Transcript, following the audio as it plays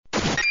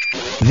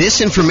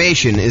This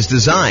information is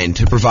designed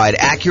to provide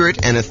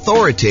accurate and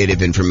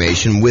authoritative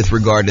information with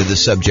regard to the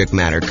subject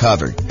matter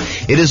covered.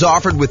 It is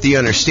offered with the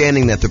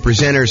understanding that the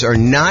presenters are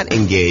not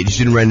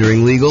engaged in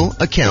rendering legal,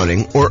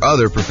 accounting, or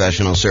other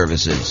professional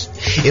services.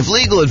 If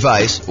legal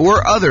advice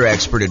or other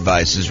expert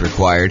advice is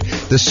required,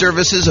 the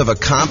services of a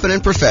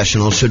competent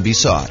professional should be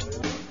sought.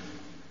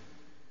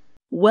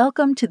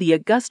 Welcome to the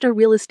Augusta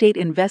Real Estate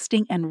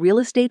Investing and Real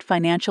Estate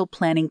Financial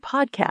Planning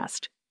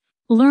Podcast.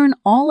 Learn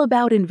all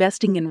about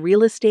investing in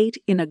real estate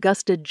in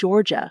Augusta,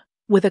 Georgia,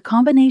 with a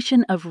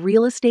combination of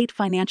real estate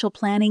financial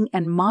planning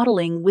and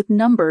modeling with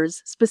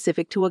numbers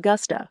specific to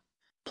Augusta,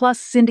 plus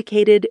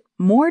syndicated,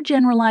 more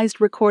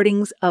generalized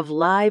recordings of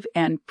live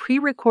and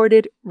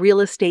pre-recorded real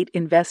estate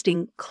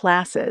investing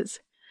classes.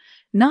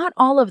 Not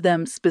all of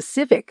them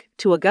specific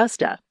to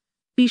Augusta.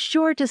 Be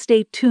sure to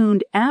stay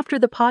tuned after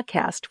the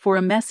podcast for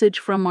a message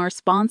from our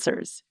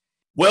sponsors.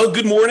 Well,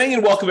 good morning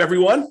and welcome,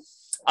 everyone.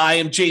 I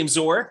am James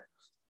Orr.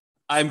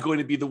 I'm going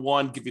to be the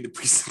one giving the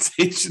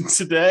presentation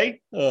today.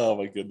 Oh,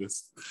 my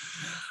goodness.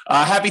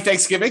 Happy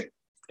Thanksgiving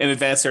in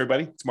advance,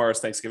 everybody. Tomorrow's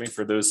Thanksgiving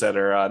for those that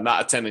are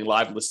not attending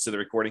live and listen to the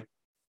recording.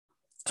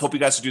 Hope you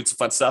guys are doing some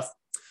fun stuff.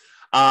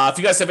 If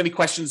you guys have any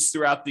questions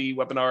throughout the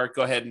webinar,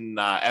 go ahead and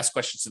ask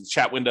questions in the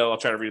chat window. I'll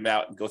try to read them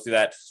out and go through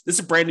that. This is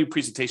a brand new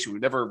presentation.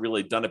 We've never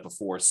really done it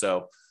before,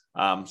 so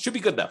should be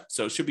good, though.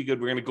 So it should be good.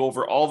 We're going to go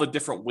over all the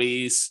different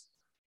ways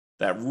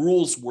that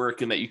rules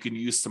work and that you can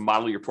use to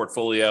model your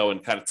portfolio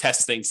and kind of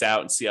test things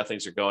out and see how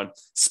things are going,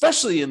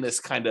 especially in this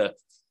kind of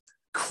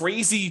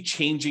crazy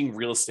changing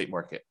real estate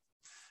market.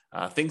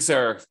 Things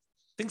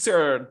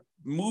are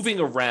moving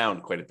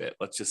around quite a bit.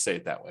 Let's just say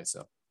it that way.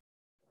 So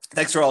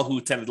thanks for all who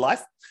attended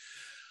live.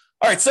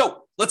 All right,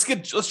 so let's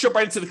jump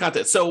right into the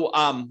content. So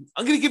I'm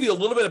going to give you a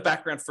little bit of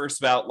background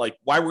first about like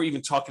why we're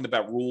even talking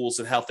about rules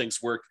and how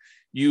things work.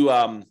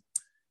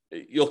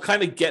 You'll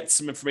kind of get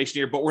some information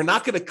here, but we're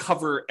not going to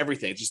cover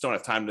everything. I just don't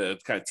have time to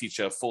kind of teach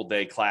a full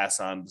day class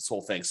on this whole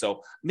thing.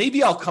 So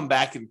maybe I'll come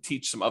back and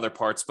teach some other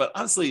parts, but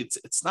honestly,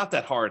 it's not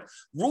that hard.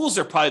 Rules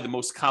are probably the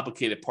most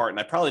complicated part, and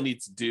I probably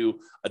need to do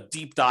a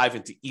deep dive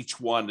into each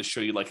one to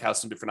show you like how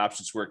some different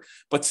options work.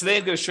 But today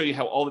I'm going to show you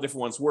how all the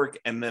different ones work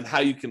and then how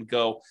you can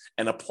go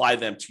and apply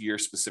them to your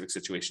specific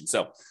situation.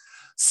 So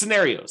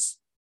scenarios.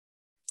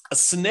 A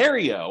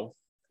scenario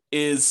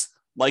is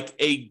like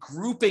a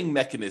grouping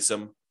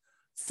mechanism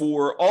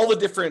for all the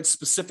different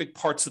specific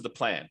parts of the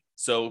plan.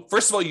 So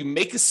first of all, you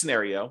make a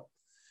scenario.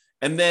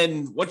 And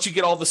then once you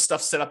get all the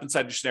stuff set up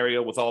inside your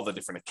scenario with all the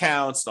different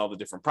accounts and all the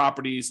different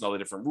properties and all the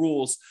different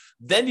rules,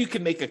 then you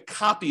can make a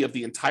copy of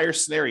the entire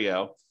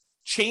scenario,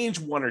 change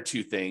one or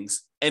two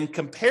things, and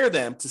compare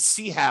them to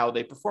see how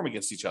they perform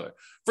against each other.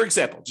 For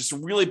example, just a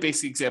really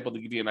basic example to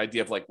give you an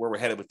idea of like where we're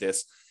headed with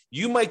this.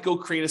 You might go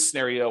create a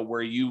scenario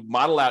where you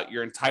model out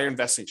your entire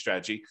investing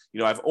strategy. You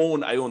know, I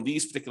own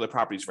these particular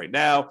properties right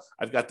now.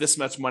 I've got this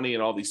much money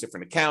in all these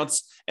different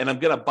accounts, and I'm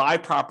going to buy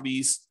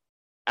properties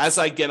as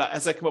I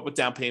come up with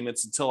down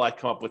payments until I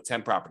come up with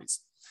 10 properties.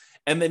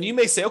 And then you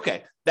may say,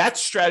 okay, that's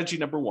strategy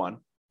number one,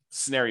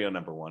 scenario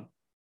number one.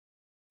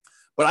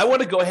 But I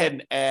want to go ahead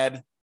and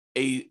add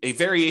a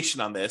variation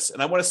on this,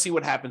 and I want to see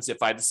what happens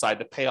if I decide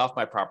to pay off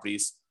my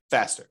properties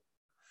faster.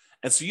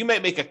 And so you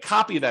might make a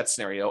copy of that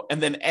scenario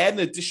and then add an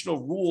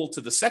additional rule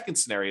to the second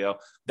scenario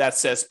that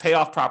says pay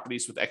off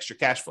properties with extra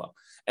cash flow.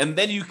 And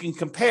then you can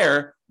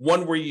compare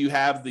one where you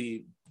have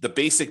the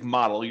basic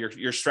model,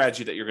 your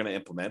strategy that you're going to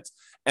implement,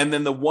 and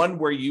then the one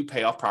where you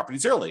pay off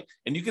properties early.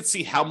 And you can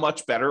see how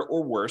much better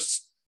or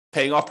worse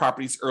paying off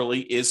properties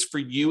early is for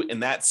you in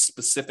that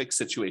specific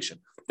situation,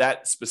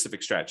 that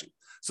specific strategy.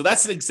 So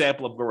that's an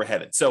example of where we're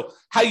headed. So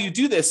how you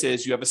do this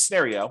is you have a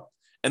scenario,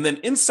 and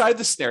then inside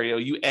the scenario,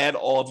 you add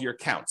all of your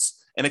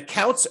accounts. And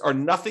accounts are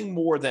nothing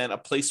more than a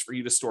place for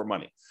you to store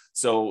money.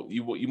 So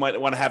you might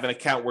want to have an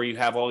account where you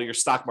have all your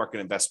stock market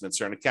investments,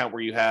 or an account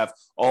where you have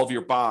all of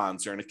your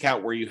bonds, or an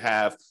account where you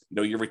have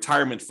your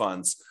retirement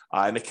funds,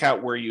 an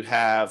account where you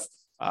have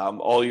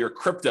all your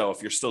crypto,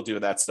 if you're still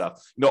doing that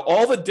stuff.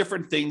 All the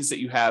different things that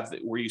you have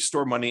where you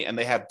store money, and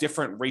they have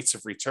different rates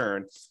of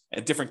return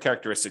and different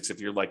characteristics.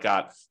 If you're like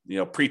got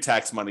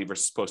pre-tax money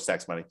versus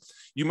post-tax money,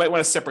 you might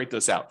want to separate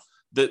those out.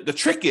 The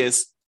trick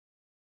is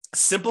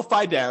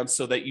simplify down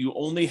so that you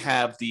only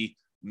have the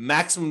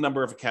maximum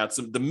number of accounts,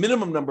 the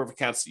minimum number of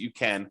accounts that you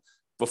can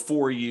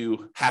before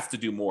you have to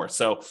do more.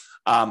 So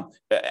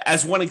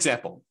as one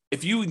example,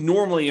 if you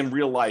normally in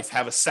real life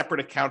have a separate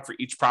account for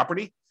each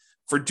property,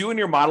 for doing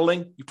your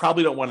modeling, you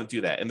probably don't want to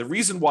do that. And the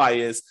reason why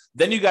is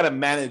then you got to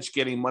manage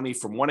getting money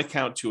from one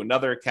account to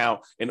another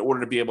account in order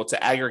to be able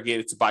to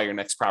aggregate it to buy your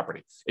next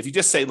property. If you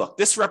just say, look,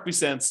 this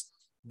represents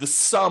the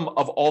sum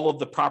of all of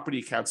the property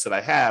accounts that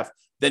I have,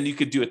 then you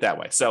could do it that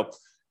way. So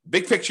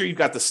big picture, you've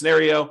got the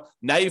scenario.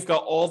 Now you've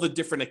got all the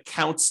different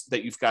accounts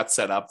that you've got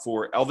set up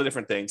for all the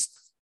different things.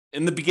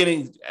 In the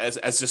beginning, as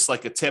just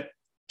like a tip,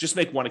 just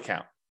make one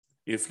account.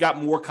 If you've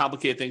got more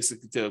complicated things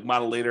to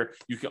model later,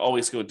 you can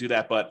always go and do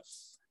that. But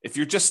If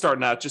you're just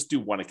starting out, just do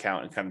one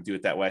account and kind of do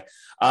it that way.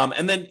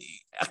 And then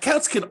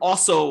accounts can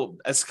also,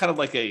 as kind of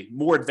like a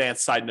more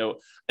advanced side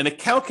note, an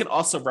account can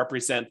also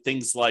represent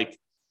things like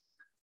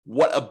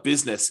what a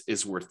business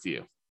is worth to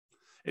you.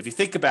 If you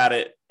think about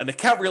it, an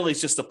account really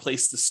is just a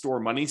place to store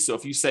money. So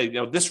if you say,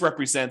 this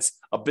represents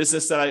a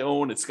business that I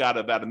own, it's got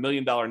about $1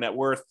 million net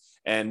worth,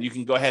 and you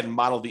can go ahead and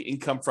model the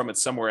income from it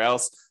somewhere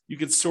else, you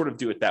can sort of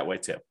do it that way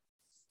too.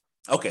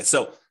 Okay,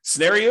 so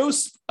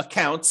scenarios,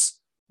 accounts,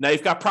 now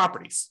you've got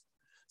properties.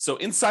 So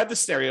inside the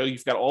scenario,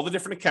 you've got all the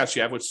different accounts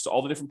you have, which is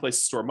all the different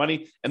places to store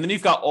money. And then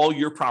you've got all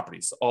your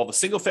properties, all the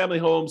single family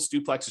homes,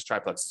 duplexes,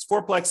 triplexes,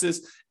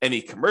 fourplexes,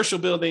 any commercial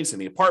buildings,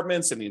 any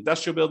apartments, any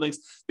industrial buildings,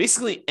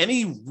 basically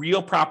any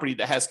real property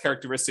that has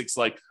characteristics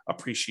like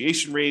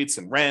appreciation rates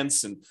and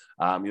rents and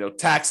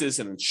taxes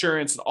and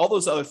insurance and all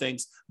those other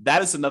things.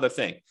 That is another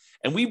thing.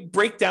 And we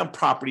break down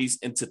properties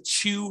into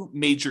two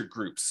major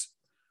groups.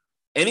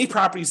 Any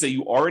properties that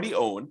you already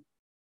own.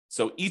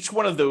 So each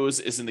one of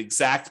those is an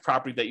exact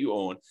property that you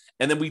own.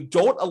 And then we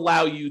don't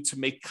allow you to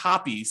make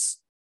copies.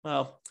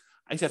 Well,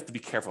 I have to be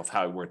careful of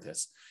how I word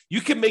this.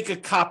 You can make a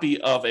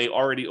copy of a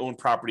already owned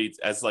property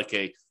as like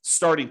a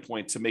starting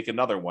point to make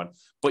another one,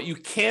 but you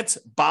can't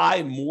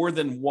buy more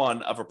than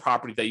one of a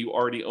property that you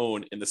already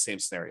own in the same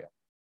scenario.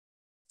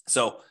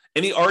 So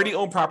any already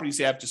owned properties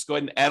you have, just go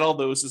ahead and add all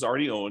those as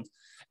already owned.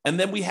 And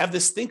then we have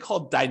this thing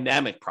called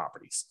dynamic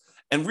properties.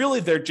 And really,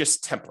 they're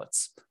just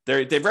templates.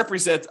 They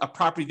represent a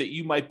property that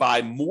you might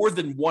buy more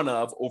than one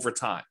of over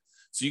time.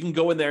 So you can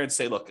go in there and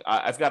say, look,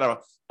 I've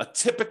got a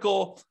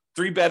typical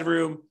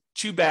 3-bedroom,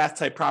 2-bath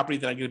type property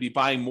that I'm going to be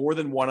buying more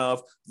than one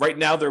of. Right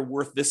now, they're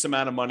worth this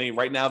amount of money.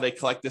 Right now, they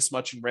collect this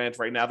much in rent.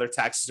 Right now, their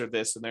taxes are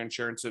this and their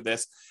insurance are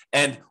this.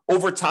 And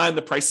over time,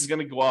 the price is going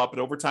to go up.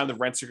 And over time, the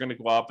rents are going to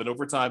go up. And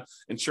over time,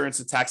 insurance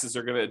and taxes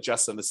are going to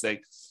adjust on this thing.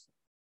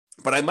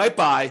 But I might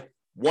buy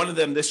one of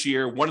them this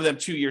year, one of them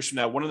 2 years from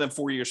now, one of them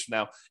 4 years from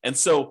now. And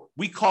so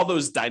we call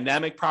those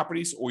dynamic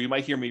properties, or you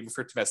might hear me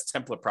refer to them as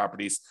template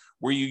properties,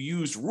 where you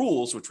use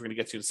rules, which we're going to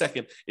get to in a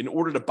second, in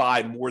order to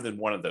buy more than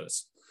one of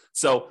those.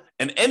 So,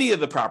 and any of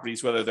the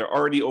properties, whether they're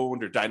already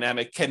owned or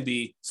dynamic, can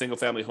be single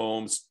family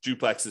homes,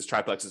 duplexes,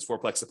 triplexes,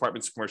 fourplex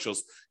apartments,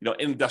 commercials,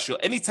 industrial,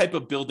 any type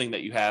of building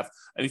that you have,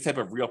 any type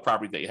of real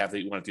property that you have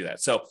that you want to do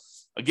that. So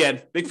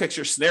again, big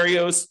picture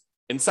scenarios,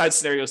 inside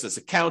scenarios as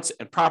accounts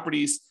and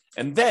properties.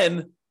 And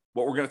then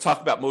what we're going to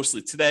talk about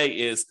mostly today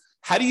is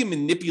how do you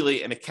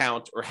manipulate an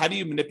account or how do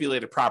you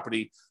manipulate a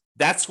property?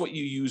 That's what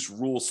you use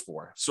rules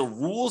for. So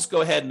rules go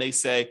ahead and they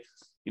say,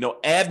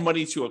 add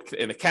money to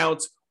an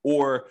account,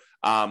 or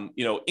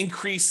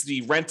increase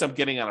the rent I'm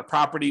getting on a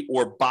property,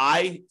 or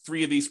buy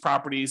 3 of these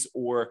properties,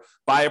 or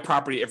buy a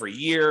property every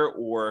year,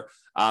 or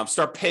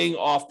start paying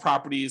off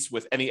properties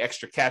with any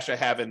extra cash I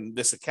have in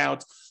this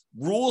account.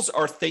 Rules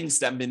are things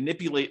that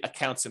manipulate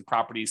accounts and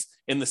properties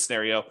in the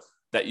scenario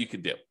that you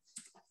could do.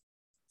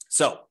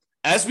 So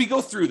as we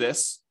go through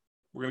this,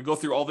 we're going to go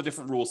through all the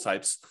different rules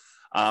types.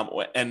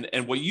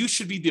 And what you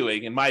should be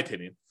doing, in my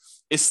opinion,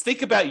 is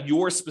think about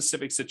your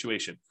specific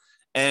situation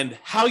and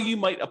how you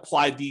might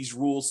apply these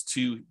rules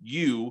to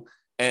you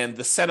and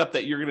the setup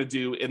that you're going to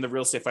do in the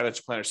Real Estate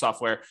Financial Planner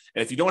software.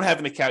 And if you don't have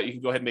an account, you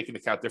can go ahead and make an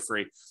account. They're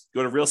free.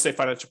 Go to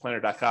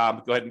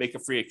realestatefinancialplanner.com, go ahead and make a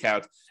free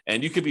account.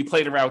 And you could be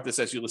playing around with this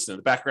as you listen in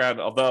the background,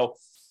 although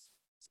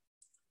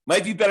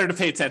might be better to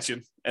pay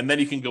attention, and then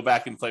you can go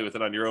back and play with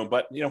it on your own.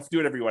 But, do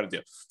whatever you want to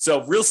do.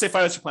 So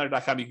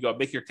realestatefinancialplanner.com, you can go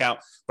make your account.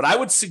 But I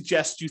would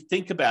suggest you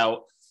think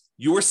about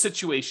your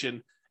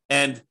situation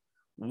and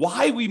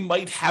why we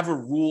might have a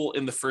rule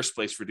in the first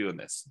place for doing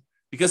this.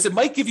 Because it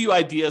might give you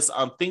ideas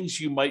on things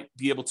you might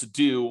be able to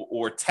do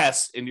or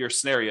test in your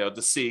scenario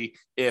to see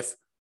if,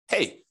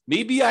 hey,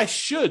 maybe I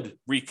should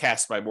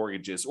recast my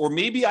mortgages, or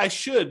maybe I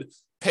should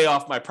pay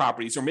off my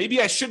properties, or maybe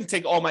I shouldn't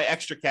take all my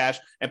extra cash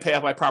and pay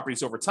off my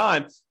properties over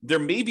time. There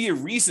may be a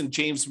reason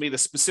James made a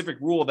specific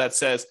rule that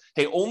says,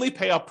 hey, only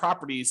pay off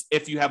properties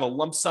if you have a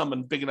lump sum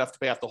and big enough to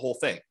pay off the whole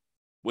thing,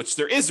 which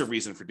there is a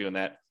reason for doing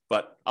that,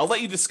 but I'll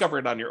let you discover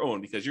it on your own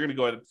because you're going to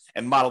go ahead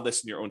and model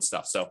this in your own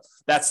stuff. So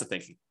that's the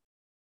thinking.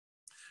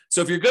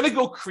 So if you're going to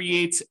go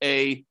create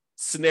a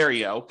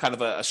scenario, kind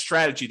of a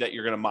strategy that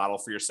you're going to model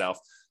for yourself,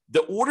 the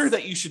order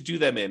that you should do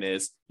them in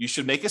is you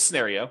should make a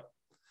scenario.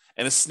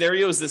 And a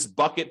scenario is this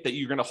bucket that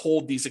you're going to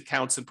hold these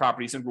accounts and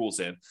properties and rules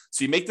in.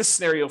 So you make the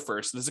scenario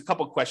first. There's a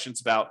couple of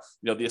questions about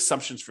the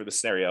assumptions for the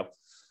scenario.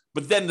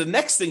 But then the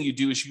next thing you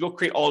do is you go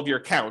create all of your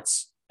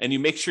accounts and you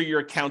make sure your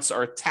accounts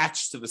are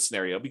attached to the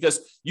scenario,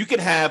 because you can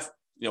have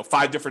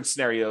 5 different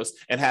scenarios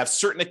and have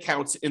certain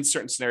accounts in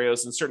certain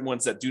scenarios and certain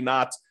ones that do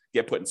not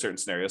get put in certain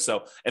scenarios.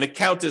 So an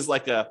account is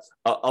like a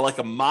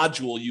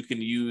module you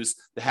can use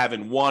to have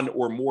in one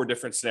or more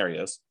different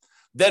scenarios.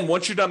 Then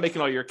once you're done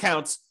making all your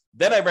accounts,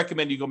 then I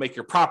recommend you go make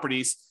your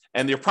properties,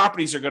 and your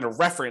properties are going to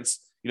reference,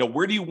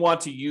 where do you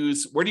want to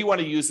use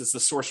as the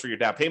source for your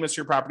down payments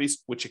for your properties,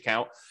 which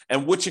account,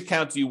 and which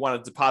account do you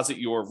want to deposit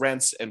your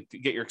rents and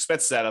get your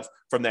expenses out of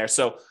from there.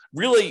 So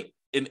really,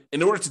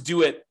 in order to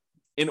do it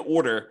in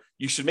order,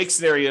 you should make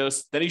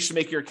scenarios, then you should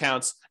make your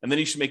accounts, and then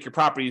you should make your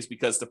properties,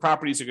 because the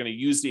properties are going to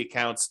use the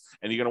accounts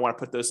and you're going to want to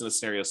put those in the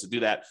scenarios to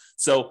do that.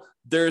 So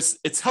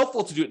it's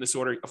helpful to do it in this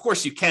order. Of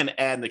course, you can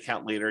add an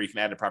account later. You can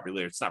add a property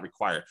later. It's not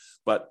required,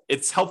 but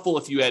it's helpful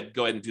if you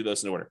go ahead and do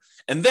those in order.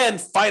 And then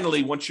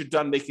finally, once you're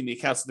done making the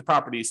accounts of the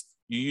properties,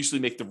 you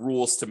usually make the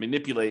rules to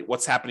manipulate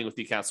what's happening with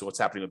the accounts and what's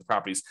happening with the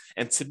properties.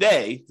 And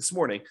today, this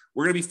morning,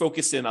 we're going to be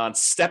focused in on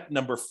step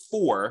number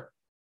 4,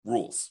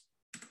 rules.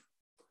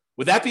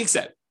 With that being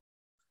said,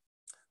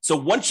 so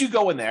once you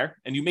go in there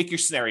and you make your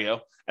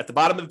scenario, at the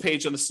bottom of the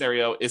page on the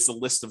scenario is the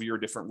list of your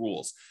different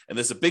rules. And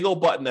there's a big old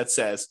button that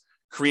says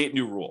create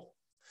new rule.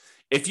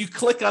 If you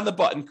click on the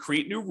button,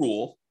 create new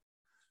rule,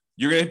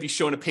 you're going to be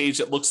shown a page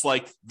that looks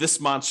like this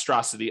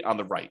monstrosity on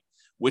the right,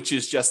 which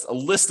is just a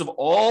list of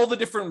all the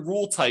different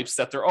rule types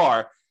that there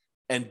are.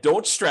 And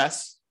don't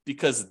stress,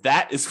 because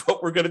that is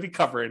what we're going to be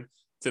covering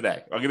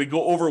today. I'm going to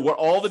go over what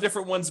all the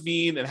different ones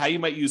mean and how you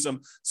might use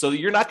them so that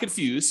you're not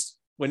confused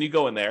when you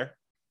go in there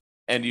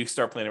and you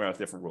start playing around with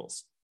different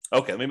rules.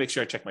 Okay, let me make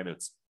sure I check my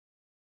notes.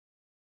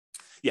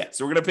 Yeah,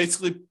 so we're going to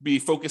basically be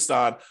focused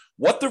on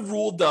what the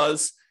rule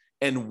does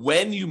and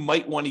when you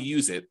might want to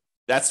use it.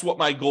 That's what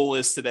my goal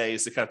is today,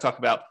 is to kind of talk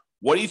about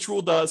what each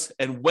rule does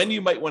and when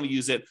you might want to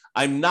use it.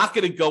 I'm not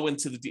going to go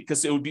into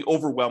because it would be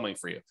overwhelming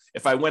for you.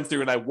 If I went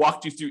through and I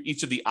walked you through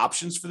each of the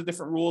options for the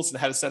different rules and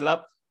how to set it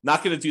up,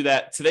 not going to do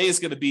that. Today is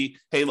going to be,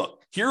 hey,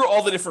 look, here are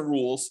all the different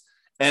rules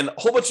and a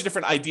whole bunch of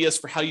different ideas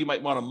for how you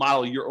might want to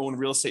model your own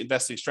real estate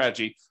investing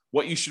strategy,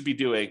 what you should be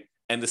doing,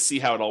 and to see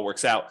how it all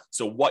works out.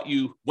 So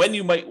when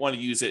you might want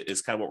to use it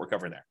is kind of what we're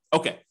covering there.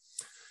 Okay.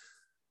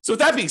 So with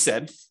that being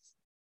said,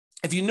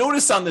 if you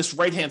notice on this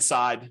right-hand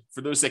side,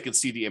 for those that can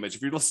see the image,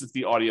 if you're listening to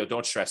the audio,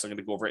 don't stress, I'm going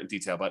to go over it in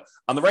detail, but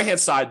on the right-hand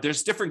side,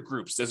 there's different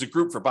groups. There's a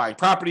group for buying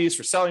properties,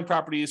 for selling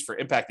properties, for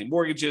impacting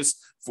mortgages,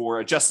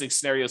 for adjusting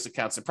scenarios,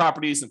 accounts, and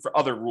properties, and for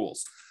other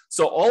rules.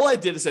 So all I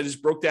did is I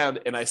just broke down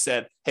and I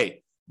said,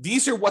 hey,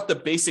 these are what the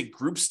basic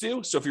groups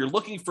do. So if you're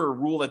looking for a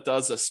rule that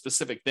does a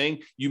specific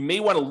thing, you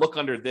may want to look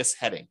under this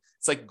heading.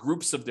 It's like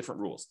groups of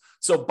different rules.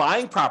 So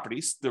buying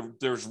properties,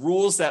 there's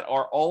rules that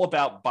are all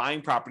about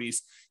buying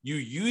properties. You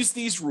use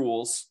these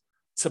rules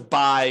to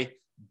buy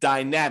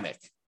dynamic.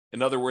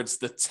 In other words,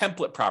 the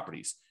template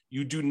properties.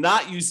 You do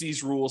not use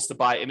these rules to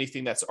buy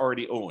anything that's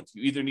already owned.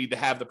 You either need to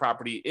have the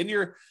property in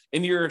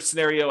your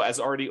scenario as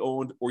already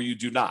owned, or you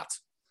do not.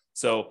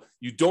 So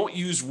you don't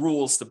use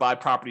rules to buy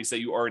properties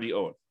that you already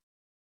own.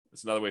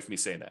 That's another way for me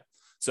saying that.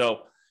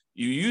 So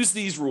you use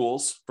these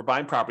rules for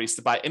buying properties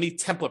to buy any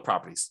template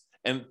properties.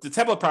 And the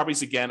template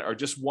properties, again, are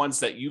just ones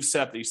that you've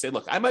set up that you say,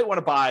 look, I might want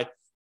to buy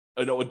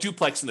a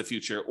duplex in the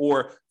future,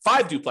 or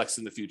 5 duplexes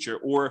in the future,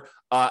 or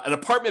an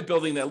apartment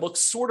building that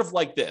looks sort of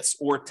like this,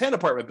 or 10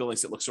 apartment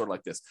buildings that look sort of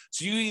like this.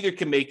 So you either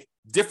can make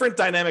different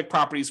dynamic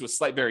properties with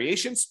slight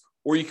variations,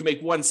 or you can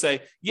make one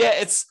say,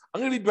 yeah,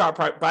 I'm going to be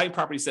buying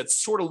properties that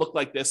sort of look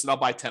like this, and I'll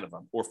buy 10 of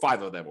them, or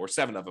 5 of them, or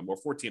 7 of them, or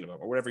 14 of them,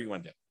 or whatever you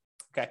want to do.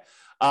 Okay.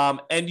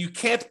 And you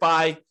can't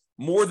buy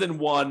more than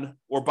one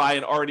or buy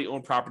an already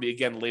owned property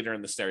again later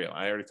in the scenario.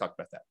 I already talked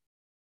about that.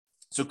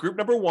 So group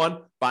number 1,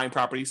 buying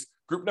properties.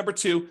 Group number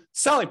 2,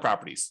 selling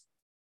properties.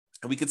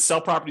 And we could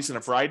sell properties in a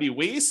variety of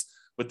ways,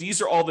 but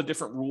these are all the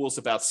different rules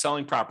about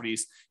selling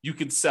properties. You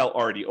can sell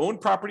already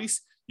owned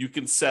properties. You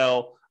can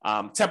sell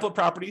template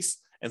properties.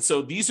 And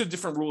so these are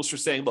different rules for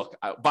saying, look,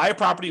 buy a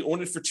property,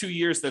 own it for 2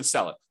 years, then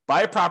sell it.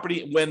 Buy a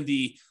property when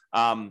the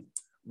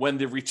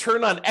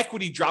return on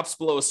equity drops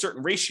below a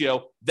certain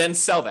ratio, then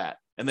sell that,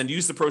 and then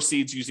use the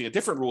proceeds using a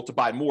different rule to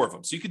buy more of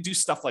them. So you could do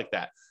stuff like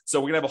that. So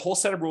we're going to have a whole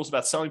set of rules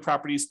about selling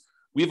properties.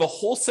 We have a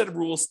whole set of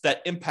rules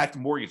that impact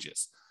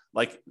mortgages,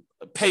 like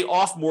pay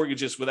off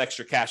mortgages with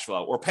extra cash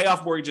flow, or pay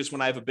off mortgages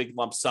when I have a big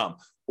lump sum,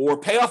 or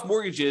pay off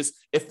mortgages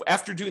if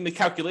after doing the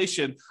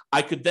calculation,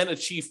 I could then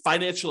achieve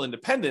financial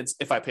independence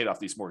if I paid off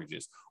these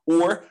mortgages,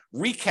 or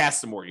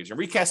recast a mortgage. And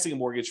recasting a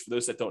mortgage, for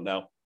those that don't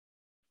know,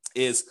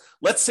 is,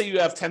 let's say you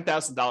have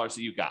 $10,000 that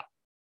you got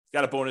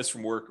a bonus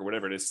from work or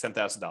whatever it is,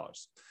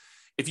 $10,000.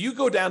 If you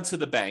go down to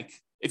the bank,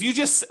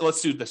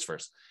 let's do this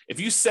first. If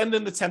you send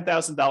in the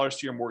 $10,000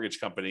 to your mortgage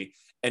company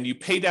and you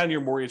pay down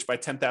your mortgage by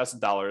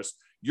 $10,000,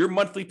 your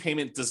monthly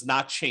payment does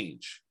not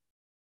change.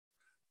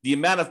 The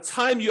amount of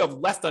time you have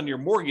left on your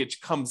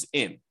mortgage comes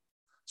in.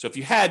 So if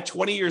you had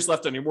 20 years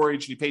left on your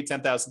mortgage and you paid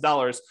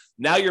 $10,000,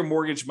 now your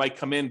mortgage might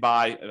come in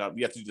by,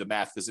 you have to do the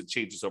math because it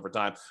changes over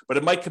time, but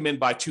it might come in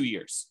by 2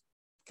 years.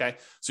 Okay.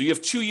 So you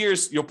have 2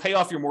 years, you'll pay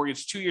off your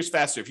mortgage 2 years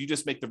faster if you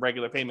just make the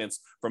regular payments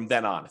from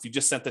then on, if you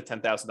just sent the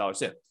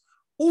 $10,000 in.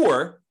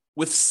 Or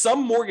with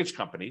some mortgage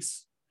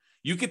companies,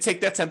 you could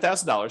take that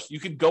 $10,000, you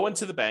could go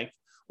into the bank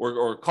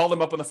or call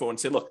them up on the phone and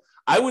say, look,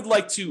 I would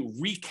like to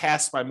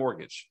recast my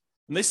mortgage.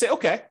 And they say,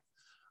 okay,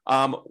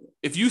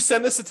 if you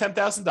send us the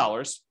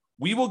 $10,000,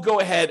 we will go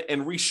ahead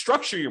and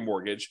restructure your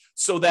mortgage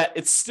so that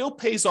it still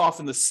pays off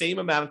in the same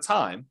amount of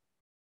time,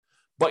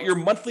 but your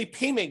monthly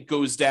payment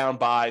goes down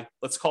by,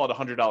 let's call it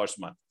 $100 a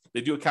month.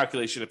 They do a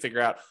calculation to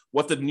figure out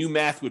what the new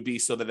math would be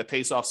so that it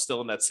pays off still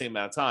in that same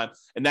amount of time.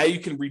 And now you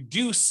can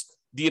reduce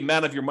the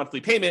amount of your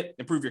monthly payment,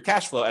 improve your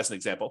cash flow, as an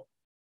example,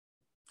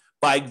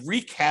 by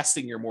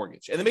recasting your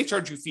mortgage. And they may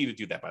charge you a fee to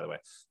do that, by the way.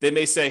 They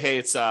may say, hey,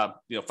 it's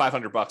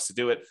 $500 to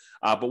do it,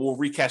 but we'll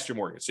recast your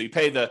mortgage. So you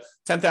pay the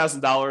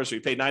 $10,000 or you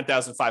pay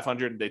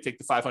 $9,500 and they take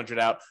the $500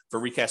 out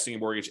for recasting your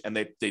mortgage, and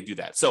they do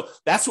that. So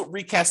that's what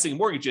recasting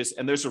mortgage is,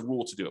 and there's a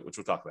rule to do it, which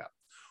we'll talk about.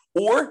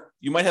 Or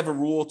you might have a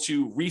rule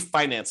to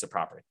refinance a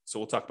property. So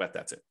we'll talk about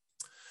that too.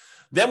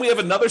 Then we have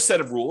another set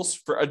of rules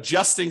for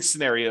adjusting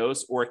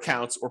scenarios or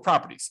accounts or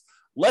properties.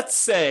 Let's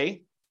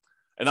say,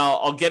 and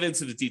I'll get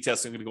into the details,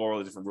 so I'm going to go over all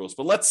the different rules.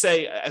 But let's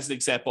say, as an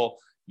example,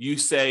 you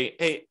say,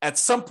 hey, at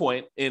some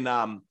point in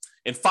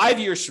 5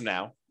 years from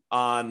now,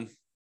 on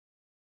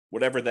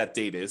whatever that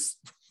date is,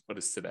 what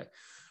is today?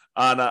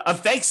 On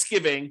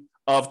Thanksgiving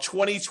of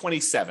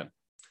 2027,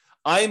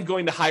 I am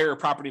going to hire a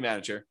property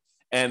manager,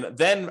 and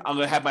then I'm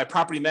going to have my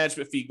property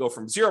management fee go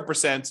from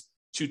 0%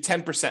 to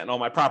 10% in all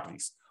my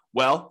properties.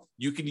 Well,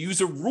 you can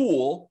use a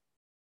rule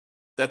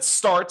that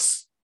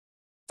starts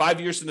 5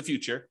 years in the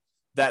future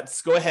that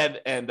go ahead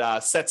and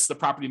sets the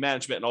property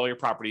management in all your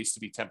properties to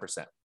be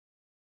 10%.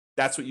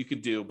 That's what you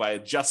can do by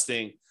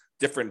adjusting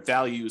different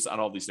values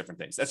on all these different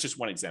things. That's just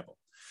one example.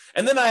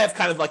 And then I have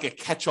kind of like a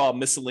catch-all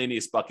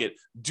miscellaneous bucket,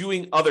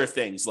 doing other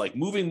things like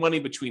moving money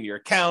between your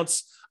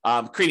accounts,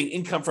 creating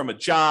income from a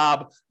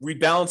job,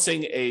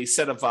 rebalancing a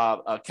set of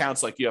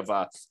accounts, like you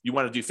want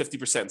to do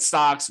 50% in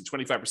stocks and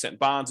 25% in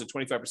bonds and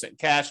 25% in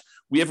cash.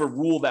 We have a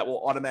rule that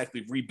will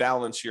automatically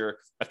rebalance your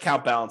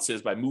account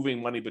balances by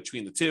moving money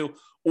between the two.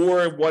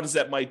 Or what does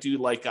that might do,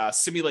 like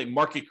simulate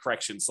market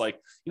corrections. Like,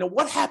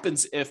 what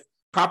happens if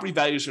property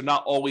values are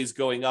not always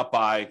going up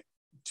by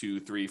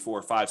 2, 3,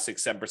 4, 5,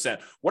 6, 7%?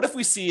 What if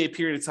we see a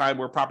period of time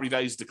where property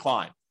values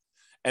decline?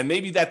 And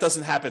maybe that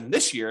doesn't happen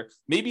this year.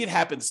 Maybe it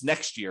happens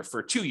next year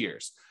for 2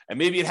 years. And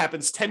maybe it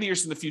happens 10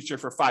 years in the future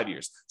for 5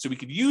 years. So we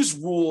could use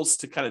rules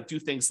to kind of do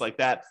things like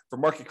that for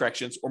market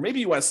corrections. Or maybe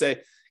you want to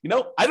say,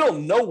 I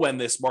don't know when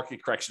this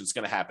market correction is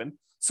going to happen,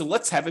 so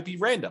let's have it be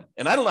random.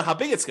 And I don't know how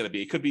big it's going to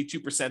be. It could be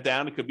 2%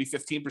 down. It could be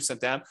 15%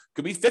 down. It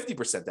could be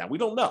 50% down. We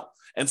don't know.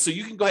 And so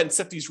you can go ahead and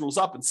set these rules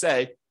up and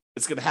say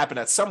it's going to happen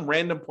at some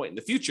random point in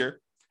the future.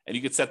 And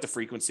you could set the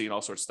frequency and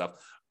all sorts of stuff.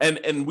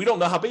 And we don't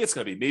know how big it's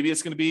going to be. Maybe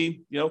it's going to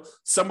be,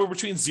 somewhere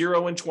between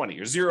 0 and 20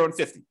 or 0 and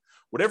 50,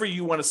 whatever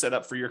you want to set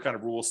up for your kind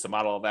of rules to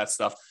model all that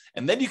stuff.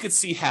 And then you can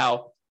see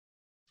how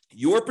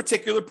your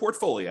particular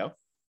portfolio,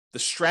 the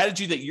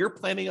strategy that you're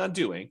planning on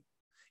doing,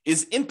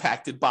 is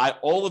impacted by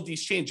all of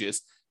these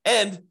changes.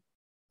 And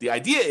the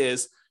idea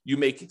is you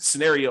make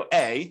scenario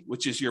A,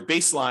 which is your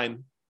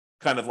baseline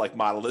kind of like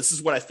model. This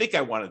is what I think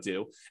I want to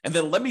do. And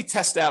then let me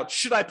test out,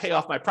 should I pay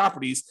off my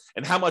properties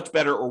and how much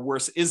better or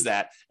worse is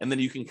that? And then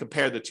you can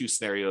compare the two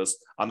scenarios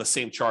on the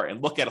same chart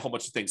and look at a whole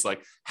bunch of things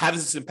like, how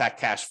does this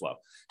impact cash flow?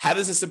 How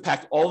does this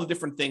impact all the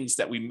different things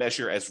that we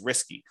measure as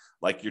risky,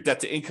 like your debt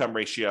to income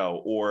ratio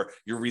or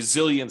your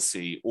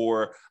resiliency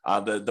or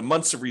the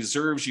months of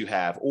reserves you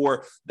have,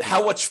 or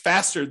how much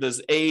faster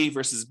does A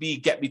versus B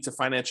get me to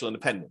financial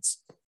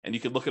independence? And you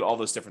can look at all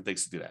those different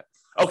things to do that.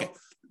 Okay.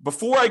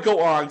 Before I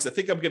go on, because I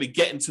think I'm going to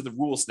get into the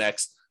rules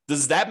next,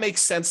 does that make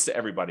sense to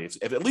everybody?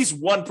 If at least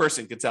one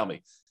person can tell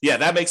me, yeah,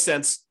 that makes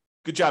sense.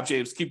 Good job,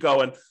 James. Keep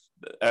going.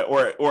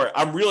 Or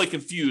I'm really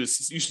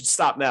confused. You should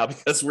stop now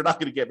because we're not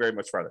going to get very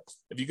much farther.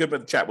 If you could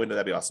put the chat window,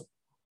 that'd be awesome.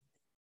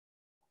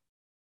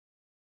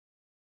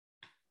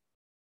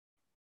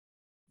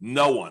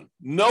 No one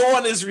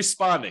is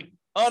responding.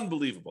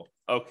 Unbelievable.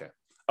 Okay,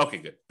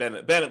 good. Ben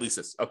at least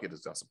is. Okay,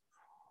 that's awesome.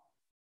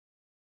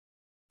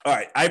 All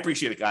right. I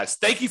appreciate it, guys.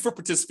 Thank you for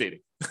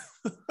participating.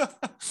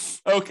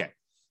 Okay.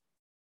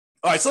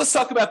 All right. So let's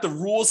talk about the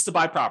rules to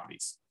buy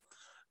properties.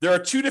 There are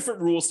two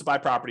different rules to buy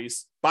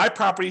properties. Buy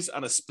properties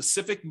on a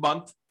specific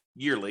month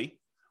yearly,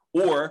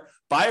 or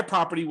buy a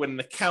property when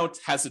an account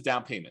has a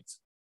down payment.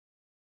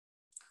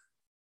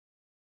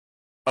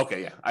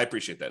 Okay. Yeah. I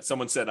appreciate that.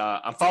 Someone said,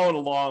 I'm following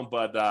along,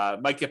 but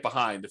might get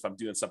behind if I'm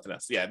doing something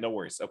else. Yeah. No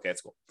worries. Okay.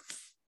 That's cool.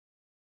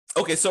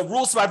 Okay, so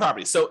rules to buy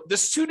properties. So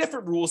there's two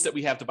different rules that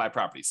we have to buy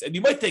properties. And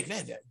you might think,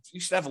 man, you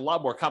should have a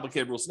lot more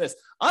complicated rules than this.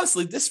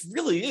 Honestly, this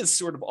really is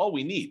sort of all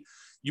we need.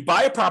 You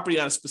buy a property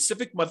on a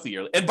specific monthly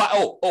year. And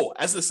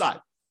as an aside,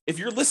 if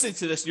you're listening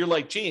to this and you're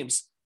like,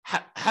 James,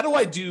 how do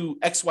I do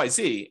X, Y,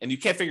 Z? And you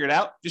can't figure it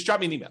out, just drop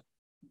me an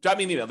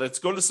email. Let's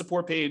go to the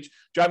support page,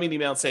 drop me an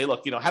email and say,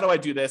 look, how do I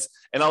do this?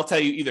 And I'll tell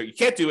you either you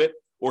can't do it,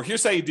 or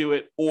here's how you do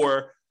it,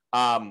 or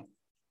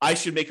I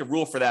should make a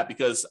rule for that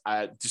because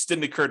it just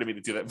didn't occur to me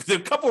to do that. But a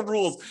couple of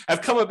rules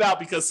have come about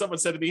because someone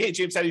said to me, hey,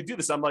 James, how do you do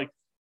this? I'm like,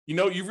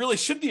 you really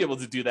should be able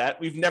to do that.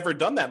 We've never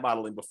done that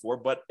modeling before,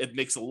 but it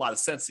makes a lot of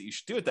sense that you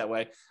should do it that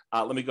way.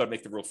 Let me go and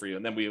make the rule for you.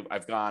 And then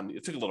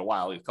it took a little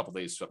while, a couple of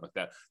days, something like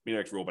that. We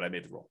make the rule, but I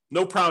made the rule.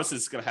 No promises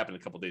it's going to happen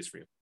in a couple of days for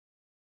you.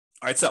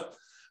 All right, so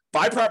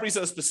buy properties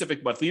on a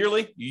specific month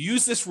yearly. You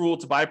use this rule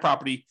to buy a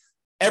property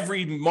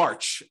every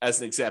March, as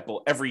an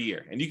example, every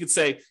year. And you could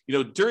say,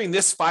 during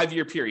this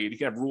 5-year period, you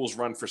can have rules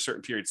run for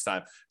certain periods of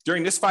time.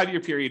 During this 5-year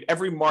period,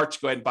 every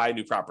March, go ahead and buy a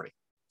new property.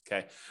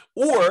 Okay.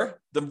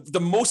 Or the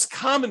most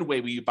common way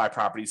we buy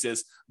properties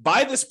is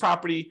buy this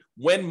property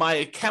when my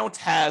account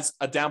has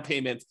a down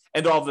payment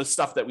and all the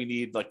stuff that we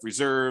need, like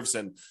reserves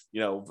and,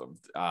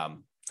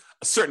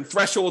 a certain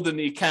threshold in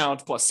the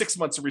account, plus 6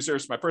 months of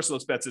reserves for my personal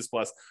expenses,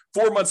 plus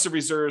 4 months of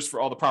reserves for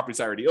all the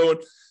properties I already own,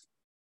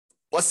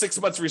 plus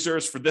 6 months of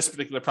reserves for this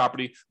particular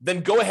property.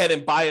 Then go ahead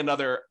and buy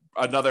another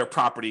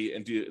property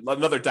and do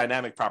another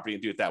dynamic property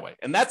and do it that way.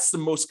 And that's the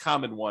most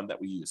common one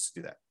that we use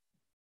to do that.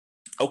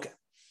 Okay.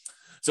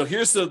 So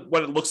here's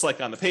what it looks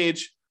like on the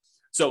page.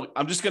 So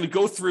I'm just going to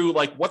go through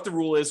like what the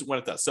rule is and what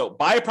it does. So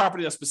buy a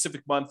property in a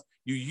specific month.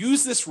 You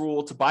use this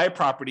rule to buy a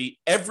property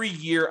every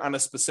year on a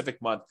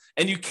specific month.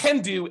 And you can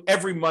do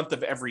every month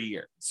of every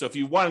year. So if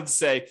you wanted to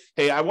say,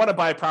 hey, I want to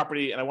buy a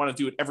property and I want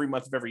to do it every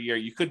month of every year,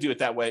 you could do it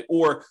that way,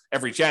 or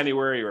every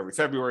January or every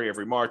February,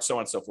 every March, so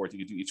on and so forth. You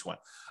could do each one.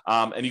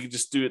 And you can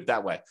just do it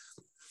that way.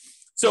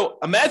 So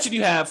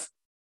imagine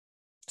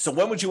so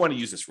when would you want to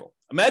use this rule?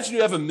 Imagine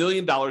you have $1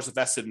 million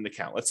invested in an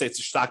account. Let's say it's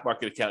a stock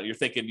market account. You're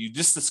thinking you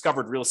just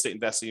discovered real estate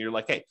investing. You're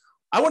like, hey,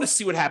 I want to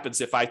see what happens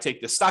if I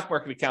take the stock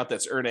market account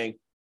that's earning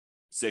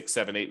 6,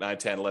 7, 8, 9,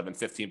 10, 11,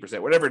 15%,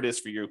 whatever it is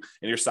for you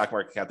in your stock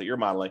market account that you're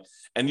modeling.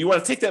 And you want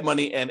to take that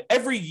money and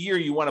every year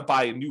you want to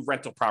buy a new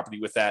rental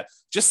property with that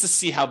just to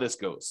see how this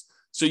goes.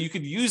 So you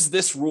could use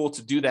this rule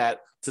to do that,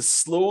 to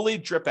slowly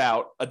drip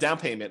out a down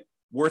payment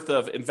worth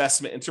of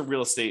investment into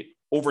real estate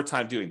over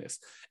time doing this.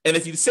 And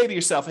if you say to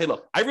yourself, hey,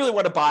 look, I really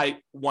want to buy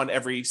one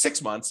every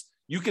 6 months,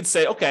 you could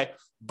say, okay,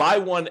 buy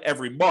one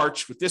every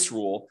March with this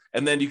rule.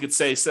 And then you could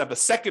set up a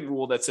second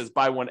rule that says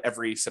buy one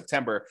every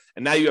September.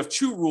 And now you have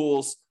 2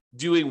 rules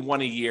doing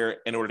one a year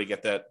in order to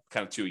get that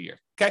kind of 2 a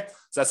year. Okay.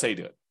 So that's how you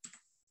do it.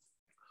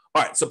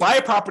 All right. So buy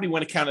a property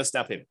when account has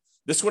down payment.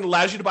 This one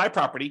allows you to buy a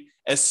property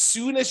as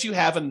soon as you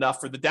have enough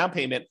for the down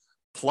payment,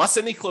 plus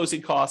any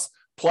closing costs,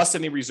 plus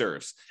any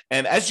reserves.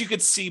 And as you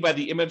can see by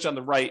the image on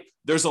the right,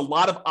 there's a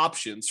lot of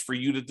options for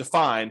you to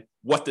define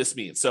what this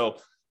means. So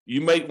you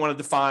might want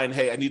to define,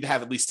 hey, I need to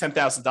have at least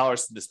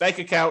 $10,000 in this bank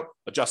account,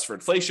 adjust for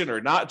inflation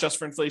or not adjust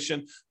for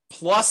inflation,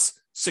 plus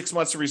 6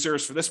 months of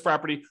reserves for this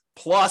property,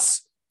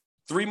 plus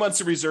 3 months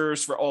of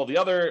reserves for all the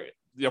other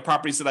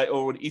properties that I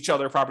own, each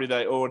other property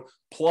that I own,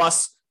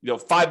 plus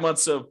 5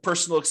 months of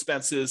personal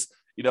expenses,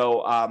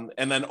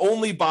 and then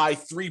only buy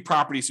 3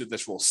 properties with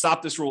this rule.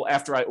 Stop this rule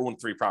after I own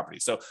 3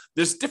 properties. So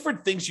there's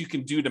different things you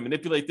can do to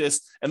manipulate this.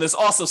 And there's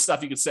also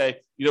stuff you could say,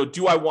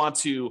 do I want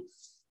to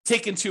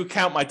take into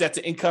account my debt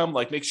to income,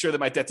 like make sure that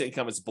my debt to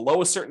income is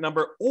below a certain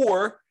number?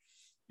 Or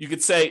you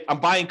could say,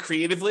 I'm buying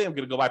creatively. I'm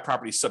going to go buy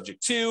properties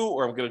subject to,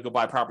 or I'm going to go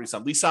buy properties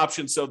on lease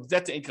options. So the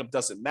debt to income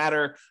doesn't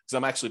matter because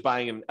I'm actually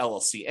buying an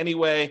LLC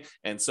anyway.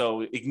 And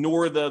so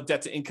ignore the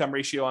debt to income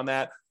ratio on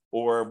that,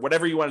 or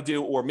whatever you want to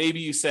do. Or maybe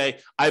you say,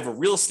 I have a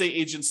real estate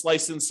agent's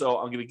license, so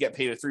I'm going to get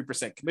paid a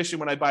 3% commission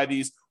when I buy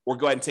these, or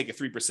go ahead and take a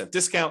 3%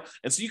 discount.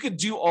 And so you could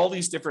do all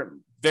these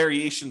different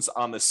variations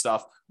on this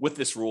stuff with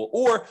this rule.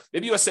 Or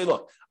maybe you say,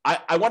 look,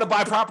 I want to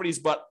buy properties,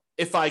 but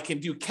if I can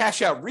do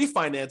cash out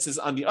refinances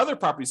on the other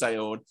properties I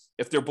own,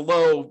 if they're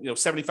below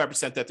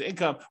 75% debt to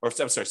income, or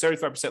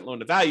 75% loan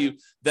to value,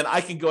 then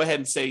I can go ahead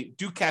and say,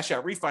 do cash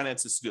out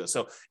refinances to do it.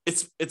 So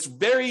it's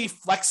very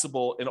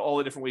flexible in all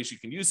the different ways you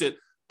can use it,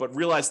 but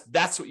realize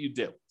that's what you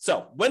do.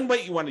 So when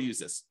might you want to use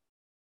this?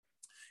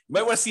 You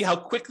might want to see how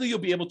quickly you'll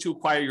be able to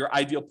acquire your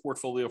ideal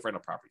portfolio of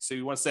rental property. So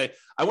you want to say,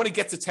 I want to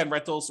get to 10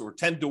 rentals or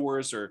 10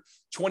 doors or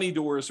 20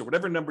 doors or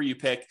whatever number you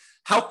pick.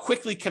 How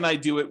quickly can I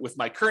do it with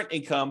my current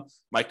income,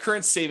 my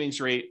current savings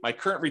rate, my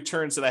current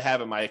returns that I have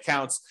in my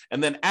accounts?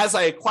 And then as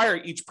I acquire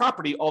each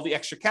property, all the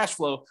extra cash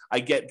flow I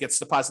get gets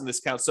deposited in this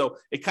account. So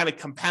it kind of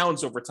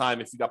compounds over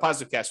time if you got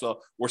positive cash flow,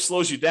 or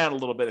slows you down a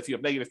little bit if you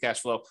have negative cash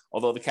flow,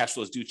 although the cash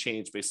flows do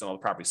change based on all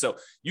the property. So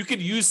you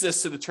could use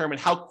this to determine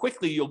how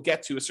quickly you'll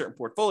get to a certain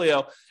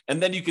portfolio. And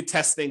then you could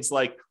test things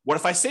like, what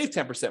if I save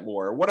 10%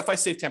 more? Or what if I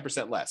save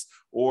 10% less?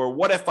 Or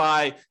what if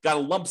I got a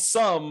lump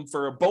sum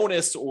for a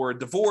bonus or a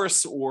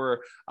divorce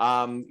or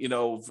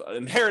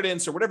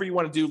inheritance or whatever you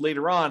want to do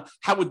later on?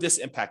 How would this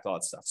impact all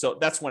that stuff? So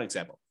that's one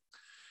example.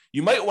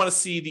 You might want to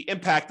see the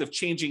impact of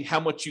changing how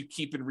much you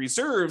keep in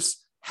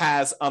reserves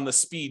has on the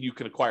speed you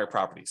can acquire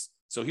properties.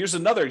 So here's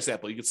another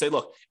example. You could say,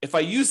 look, if I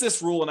use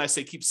this rule and I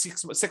say keep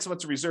six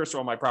months of reserves for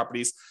all my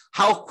properties,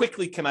 how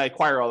quickly can I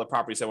acquire all the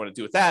properties I want to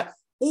do with that?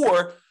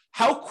 Or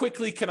how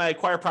quickly can I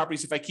acquire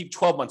properties if I keep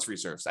 12 months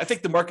reserves? I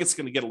think the market's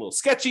going to get a little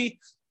sketchy.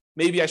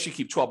 Maybe I should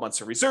keep 12 months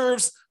of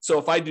reserves. So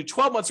if I do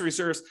 12 months of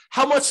reserves,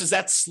 how much does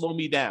that slow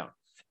me down?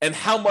 And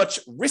how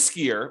much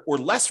riskier or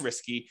less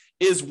risky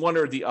is one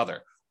or the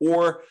other?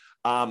 Or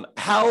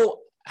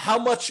how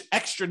much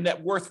extra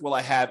net worth will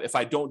I have if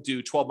I don't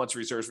do 12 months of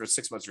reserves versus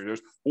 6 months of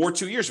reserves or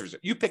 2 years of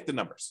reserves? You pick the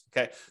numbers,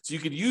 okay? So you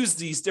could use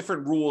these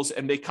different rules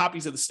and make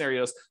copies of the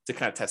scenarios to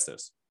kind of test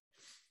those.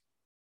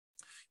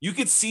 You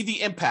could see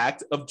the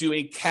impact of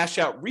doing cash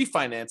out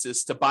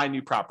refinances to buy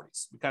new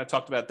properties. We kind of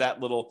talked about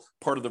that little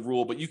part of the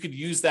rule, but you could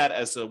use that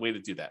as a way to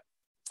do that.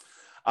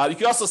 You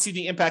could also see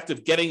the impact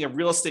of getting a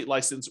real estate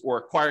license or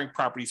acquiring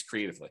properties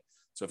creatively.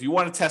 So if you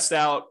want to test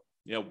out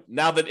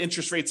Now that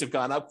interest rates have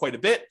gone up quite a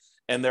bit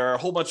and there are a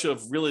whole bunch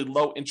of really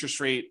low interest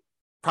rate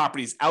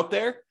properties out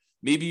there,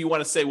 maybe you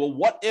want to say, well,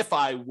 what if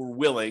I were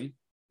willing,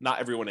 not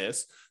everyone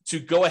is, to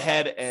go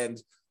ahead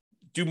and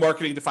do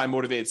marketing to find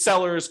motivated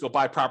sellers, go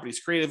buy properties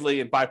creatively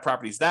and buy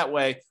properties that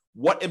way?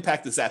 What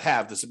impact does that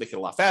have? Does it make it a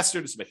lot faster?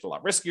 Does it make it a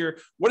lot riskier?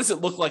 What does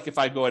it look like if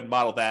I go ahead and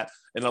model that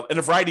in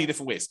a variety of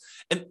different ways?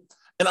 And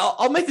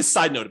I'll make a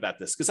side note about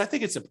this because I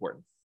think it's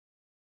important.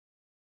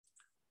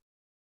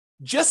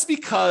 Just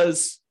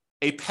because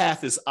a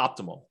path is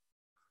optimal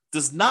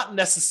does not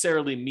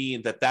necessarily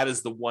mean that that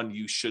is the one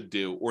you should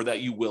do or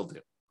that you will do.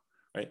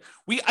 Right?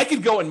 I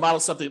could go and model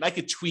something and I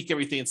could tweak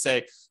everything and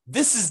say,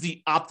 this is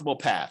the optimal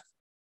path,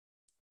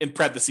 in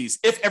parentheses,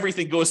 if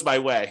everything goes my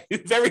way,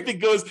 if everything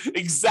goes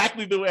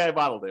exactly the way I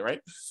modeled it,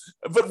 right?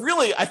 But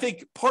really, I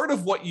think part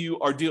of what you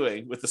are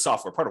doing with the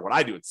software, part of what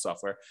I do with the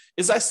software,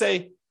 is I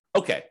say,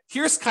 okay,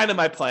 here's kind of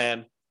my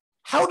plan.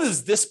 How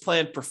does this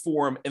plan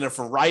perform in a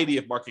variety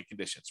of market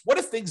conditions? What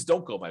if things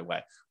don't go my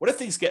way? What if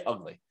things get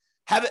ugly?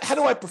 How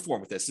do I perform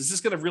with this? Is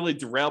this going to really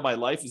derail my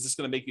life? Is this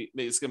going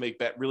to make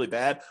that really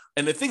bad?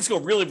 And if things go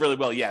really, really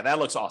well, yeah, that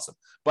looks awesome.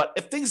 But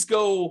if things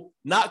go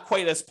not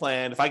quite as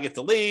planned, if I get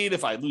delayed,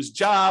 if I lose a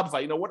job, if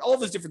I, all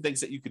those different things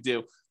that you could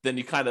do, then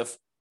you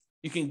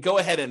can go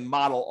ahead and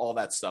model all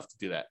that stuff to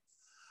do that.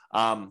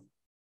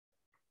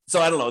 So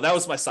I don't know. That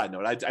was my side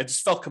note. I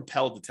just felt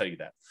compelled to tell you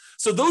that.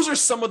 So those are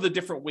some of the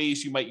different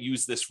ways you might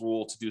use this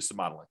rule to do some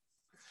modeling.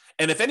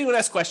 And if anyone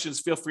has questions,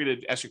 feel free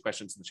to ask your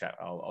questions in the chat.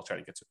 I'll try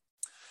to get to it.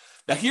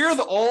 Now, here are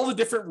all the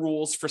different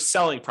rules for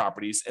selling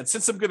properties. And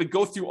since I'm going to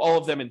go through all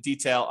of them in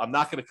detail, I'm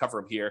not going to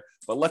cover them here,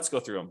 but let's go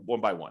through them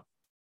one by one.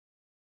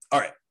 All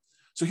right.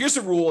 So here's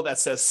a rule that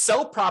says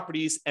sell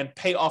properties and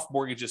pay off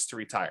mortgages to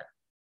retire.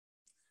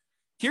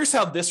 Here's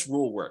how this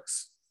rule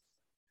works.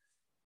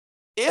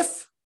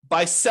 If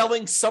by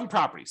selling some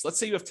properties, let's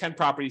say you have 10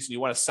 properties and you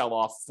want to sell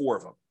off 4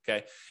 of them,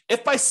 okay?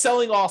 If by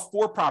selling off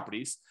 4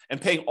 properties and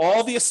paying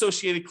all the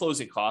associated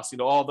closing costs,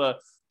 all the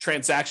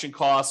transaction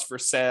costs for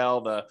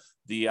sale, the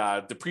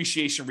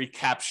depreciation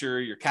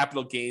recapture, your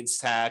capital gains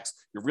tax,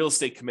 your real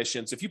estate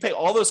commissions. If you pay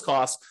all those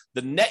costs,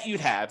 the net you'd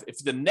have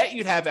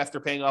after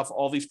paying off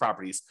all these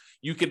properties,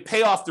 you could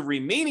pay off the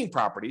remaining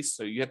properties.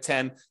 So you have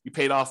 10, you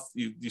paid off,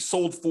 you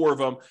sold 4 of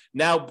them.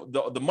 Now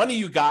the money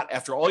you got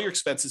after all your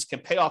expenses can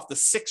pay off the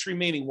 6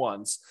 remaining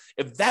ones.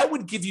 If that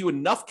would give you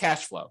enough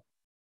cash flow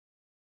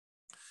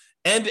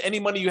and any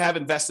money you have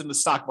invested in the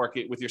stock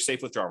market with your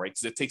safe withdrawal rate,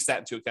 because it takes that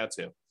into account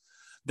too,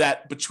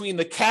 that between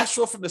the cash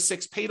flow from the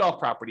 6 paid off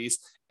properties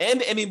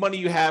and any money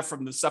you have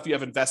from the stuff you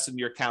have invested in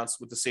your accounts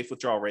with the safe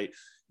withdrawal rate,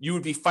 you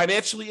would be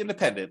financially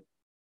independent.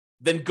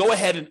 Then go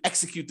ahead and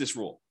execute this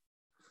rule.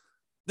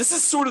 This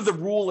is sort of the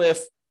rule if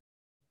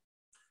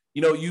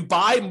you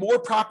buy more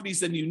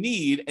properties than you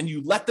need and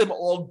you let them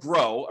all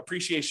grow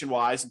appreciation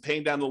wise and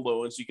paying down the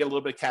loans, you get a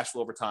little bit of cash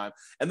flow over time.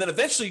 And then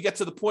eventually you get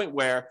to the point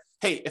where,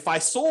 hey, if I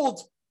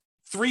sold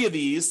 3 of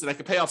these, then I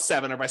could pay off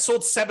 7. Or if I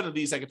sold 7 of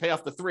these, I could pay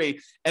off the 3.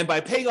 And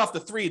by paying off the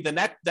 3, then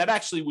that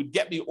actually would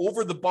get me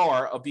over the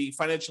bar of being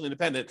financially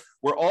independent,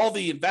 where all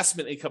the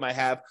investment income I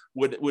have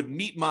would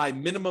meet my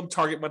minimum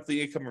target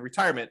monthly income in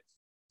retirement.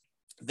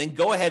 Then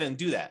go ahead and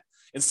do that.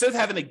 Instead of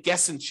having to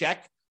guess and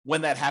check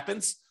when that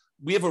happens,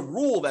 we have a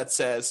rule that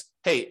says,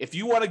 hey, if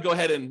you want to go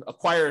ahead and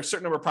acquire a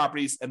certain number of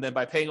properties, and then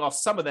by paying off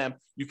some of them,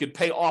 you could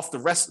pay off the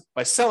rest.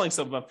 By selling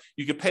some of them,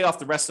 you could pay off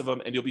the rest of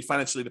them and you'll be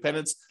financially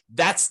independent.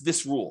 That's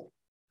this rule.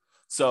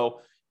 So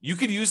you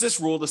could use this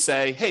rule to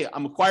say, hey,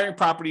 I'm acquiring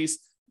properties.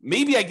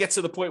 Maybe I get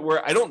to the point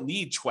where I don't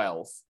need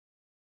 12,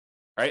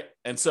 right?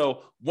 And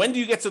so when do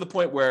you get to the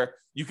point where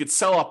you could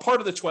sell a part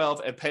of the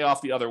 12 and pay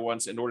off the other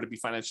ones in order to be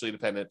financially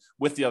independent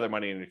with the other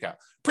money in your account?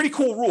 Pretty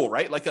cool rule,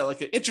 right? Like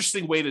an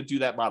interesting way to do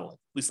that modeling.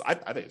 At least I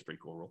think it's a pretty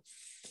cool rule.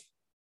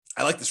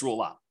 I like this rule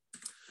a lot.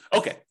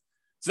 Okay,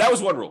 so that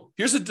was one rule.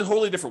 Here's a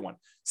totally different one.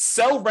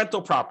 Sell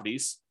rental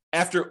properties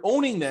after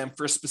owning them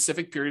for a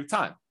specific period of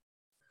time.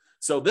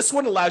 So this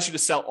one allows you to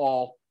sell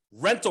all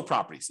rental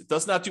properties. It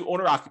does not do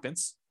owner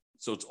occupants.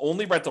 So it's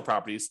only rental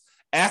properties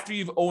after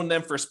you've owned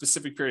them for a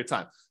specific period of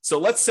time. So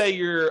let's say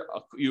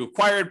you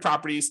acquired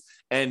properties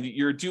and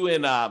you're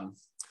doing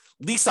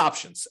lease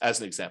options as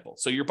an example.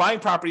 So you're buying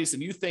properties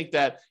and you think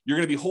that you're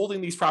going to be holding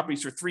these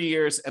properties for 3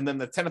 years and then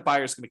the tenant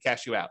buyer is going to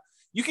cash you out.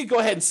 You can go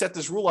ahead and set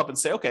this rule up and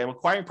say, okay, I'm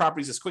acquiring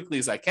properties as quickly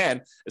as I can.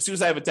 As soon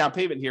as I have a down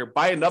payment here,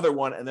 buy another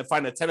one and then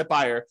find a tenant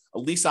buyer, a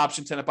lease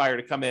option tenant buyer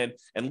to come in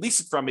and lease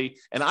it from me.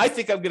 And I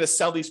think I'm going to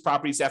sell these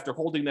properties after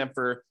holding them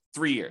for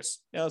 3 years.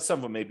 Some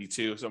of them may be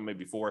 2, some may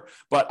be 4,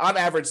 but on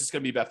average, it's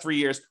going to be about 3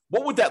 years.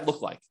 What would that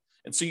look like?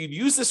 And so you'd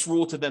use this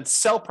rule to then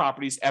sell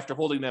properties after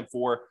holding them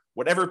for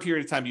whatever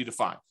period of time you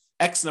define,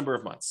 X number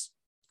of months.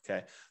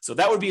 Okay. So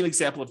that would be an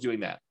example of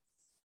doing that.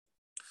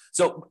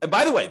 So, and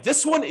by the way,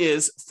 this one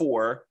is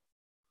for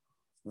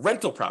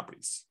rental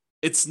properties.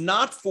 It's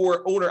not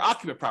for owner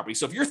occupant property.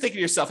 So if you're thinking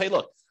to yourself, hey,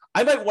 look,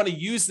 I might want to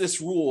use this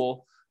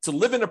rule to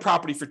live in a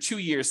property for 2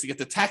 years to get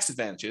the tax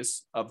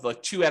advantages of the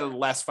 2 out of the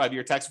last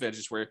 5-year tax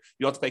advantages where you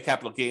don't have to pay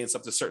capital gains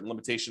up to certain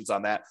limitations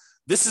on that.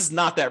 This is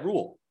not that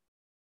rule.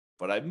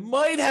 but I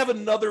might have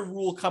another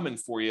rule coming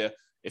for you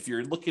if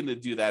you're looking to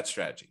do that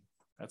strategy.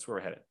 That's where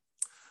we're headed.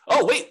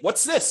 Oh, wait,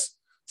 what's this?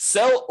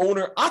 Sell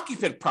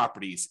owner-occupant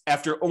properties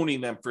after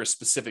owning them for a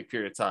specific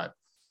period of time.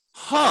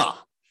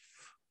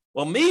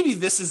 Well, maybe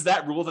this is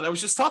that rule that I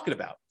was just talking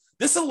about.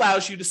 This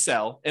allows you to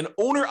sell an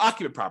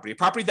owner-occupant property, a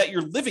property that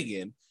you're living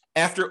in,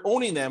 after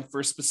owning them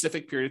for a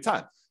specific period of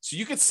time. So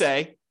you could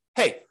say,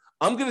 hey,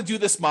 I'm going to do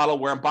this model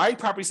where I'm buying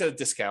properties at a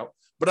discount,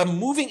 but I'm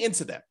moving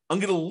into them. I'm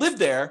going to live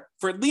there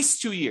for at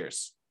least 2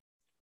 years.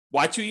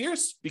 Why 2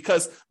 years?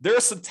 Because there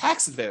are some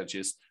tax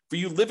advantages for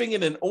you living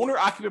in an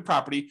owner-occupant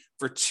property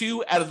for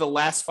 2 out of the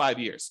last 5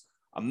 years.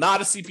 I'm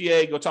not a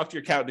CPA. Go talk to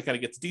your accountant to kind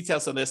of get the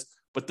details on this.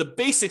 But the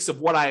basics of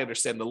what I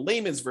understand, the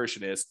layman's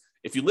version is,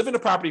 if you live in a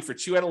property for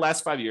 2 out of the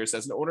last 5 years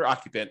as an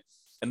owner-occupant,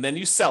 and then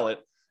you sell it,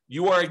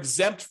 you are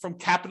exempt from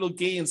capital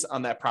gains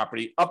on that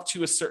property up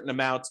to a certain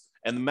amount,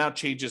 and the amount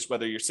changes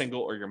whether you're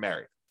single or you're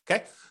married.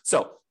 Okay,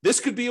 so this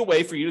could be a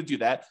way for you to do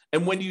that.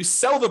 And when you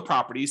sell the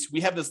properties,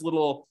 we have this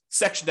little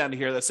section down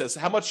here that says,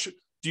 how much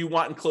do you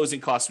want in closing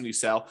costs when you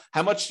sell?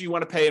 How much do you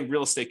want to pay in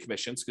real estate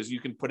commissions? Because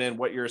you can put in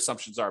what your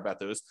assumptions are about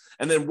those.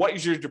 And then what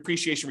is your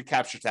depreciation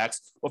recapture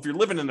tax? Well, if you're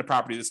living in the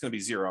property, that's going to be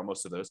zero on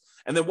most of those.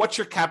 And then what's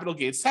your capital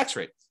gains tax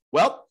rate?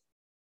 Well,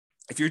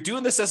 if you're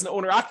doing this as an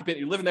owner occupant,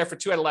 you're living there for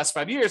 2 out of the last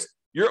 5 years,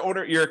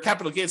 your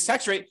capital gains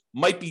tax rate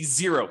might be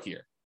zero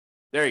here.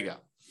 There you go.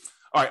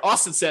 All right,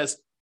 Austin says,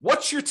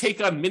 what's your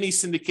take on mini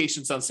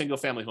syndications on single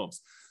family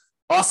homes?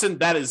 Austin,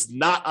 that is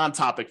not on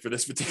topic for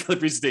this particular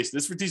presentation.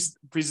 This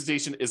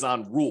presentation is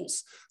on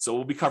rules. So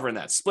we'll be covering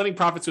that. Splitting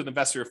profits with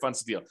investor or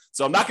funds deal.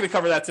 So I'm not going to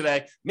cover that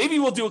today. Maybe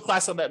we'll do a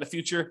class on that in the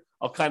future.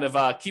 I'll kind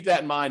of keep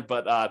that in mind,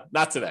 but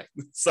not today.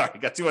 Sorry,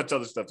 got too much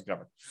other stuff to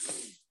cover.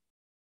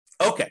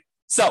 Okay,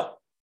 so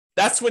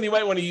that's when you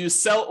might want to use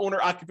sell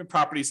owner-occupant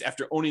properties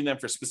after owning them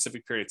for a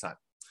specific period of time.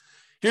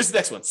 Here's the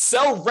next one.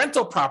 Sell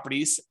rental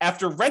properties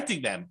after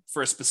renting them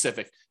for a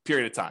specific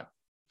period of time.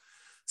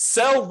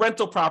 Sell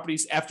rental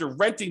properties after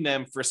renting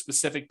them for a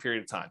specific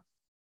period of time.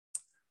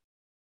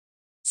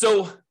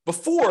 So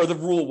before, the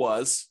rule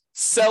was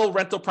sell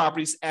rental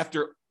properties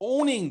after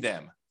owning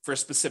them for a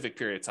specific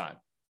period of time.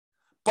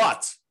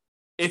 But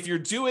if you're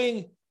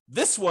doing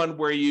this one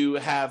where you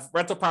have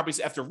rental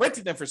properties after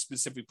renting them for a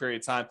specific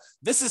period of time,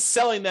 this is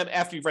selling them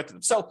after you've rented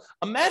them. So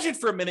imagine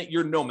for a minute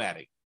you're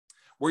nomading,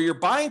 where you're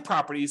buying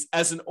properties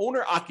as an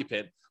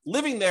owner-occupant,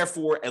 living there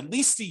for at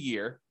least a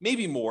year,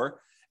 maybe more,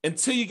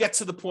 until you get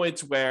to the point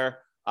where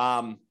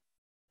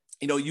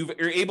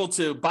you're able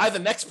to buy the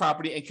next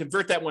property and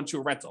convert that one to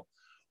a rental.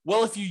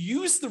 Well, if you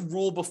use the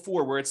rule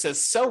before where it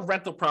says sell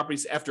rental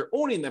properties after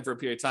owning them for a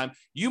period of time,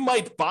 you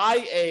might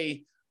buy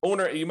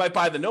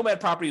the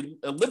nomad property,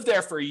 live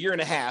there for a year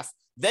and a half,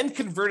 then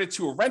convert it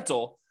to a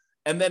rental.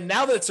 And then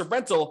now that it's a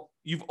rental,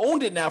 you've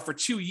owned it now for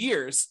 2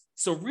 years.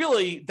 So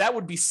really, that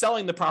would be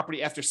selling the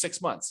property after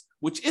 6 months,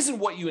 which isn't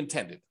what you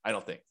intended, I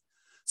don't think.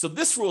 So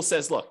this rule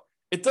says, look,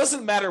 it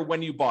doesn't matter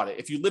when you bought it.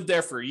 If you lived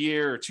there for a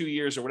year or 2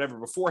 years or whatever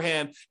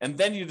beforehand, and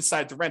then you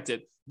decide to rent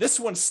it, this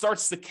one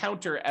starts the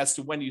counter as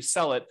to when you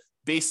sell it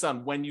based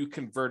on when you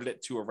converted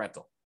it to a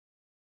rental.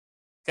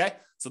 Okay,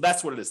 so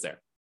that's what it is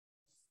there.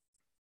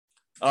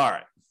 All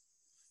right.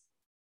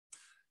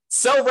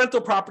 Sell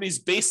rental properties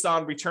based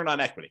on return on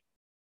equity.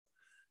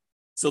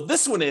 So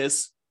this one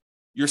is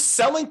you're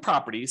selling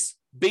properties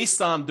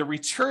based on the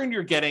return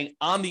you're getting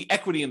on the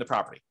equity in the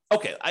property.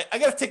 Okay, I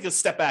got to take a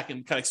step back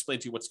and kind of explain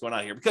to you what's going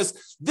on here,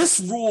 because this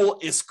rule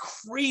is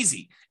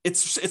crazy.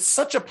 It's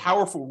such a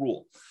powerful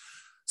rule.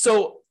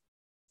 So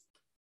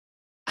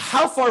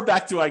how far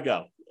back do I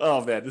go?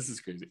 Oh man, this is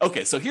crazy.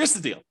 Okay, so here's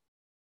the deal.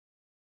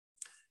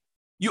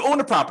 You own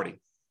a property,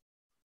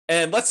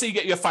 and let's say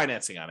you have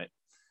financing on it,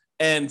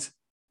 and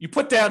you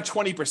put down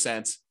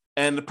 20%,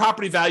 and the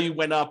property value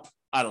went up,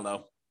 I don't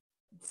know,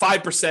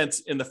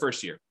 5% in the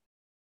first year.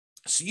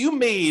 So you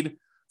made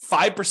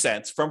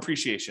 5% from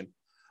appreciation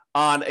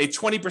on a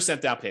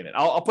 20% down payment.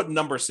 I'll put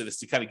numbers to this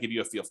to kind of give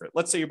you a feel for it.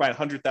 Let's say you're buying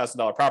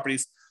 $100,000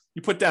 properties.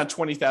 You put down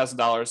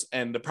 $20,000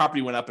 and the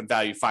property went up in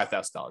value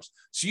 $5,000.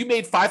 So you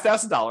made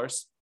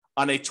 $5,000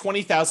 on a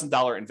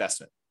 $20,000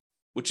 investment,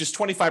 which is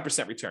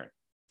 25% return.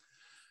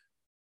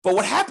 But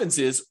what happens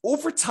is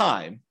over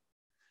time,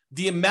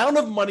 the amount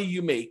of money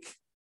you make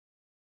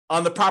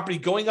on the property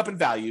going up in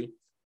value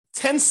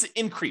tends to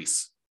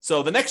increase.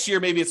 So the next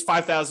year, maybe it's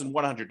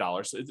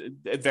 $5,100.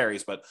 It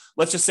varies, but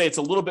let's just say it's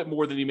a little bit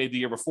more than you made the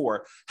year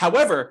before.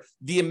 However,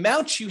 the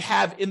amount you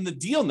have in the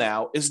deal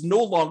now is no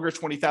longer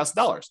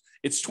 $20,000.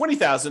 It's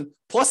 $20,000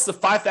 plus the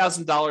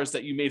 $5,000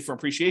 that you made from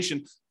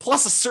appreciation,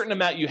 plus a certain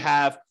amount you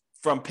have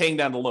from paying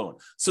down the loan.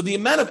 So the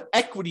amount of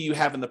equity you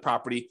have in the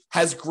property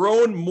has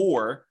grown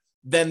more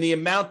than the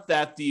amount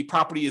that the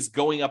property is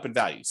going up in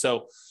value.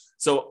 So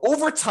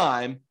over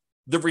time,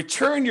 the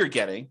return you're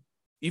getting,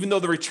 even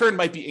though the return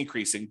might be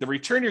increasing, the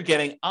return you're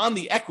getting on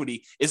the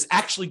equity is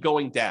actually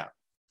going down.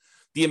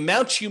 The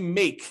amount you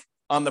make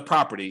on the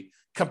property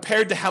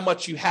compared to how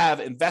much you have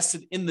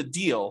invested in the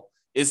deal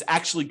is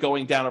actually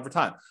going down over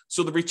time.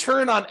 So the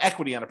return on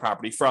equity on a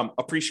property from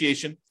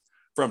appreciation,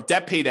 from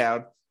debt pay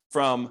down,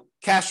 from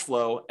cash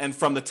flow, and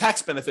from the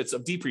tax benefits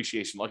of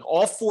depreciation. Like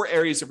all four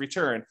areas of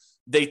return,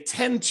 they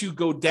tend to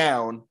go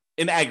down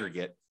in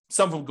aggregate.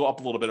 Some of them go up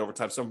a little bit over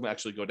time. Some of them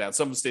actually go down.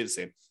 Some of them stay the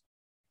same.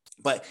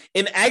 But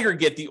in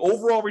aggregate, the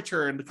overall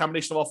return, the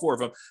combination of all four of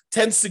them,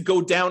 tends to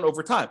go down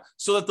over time.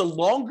 So that the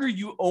longer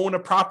you own a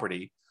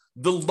property,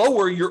 the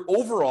lower your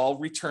overall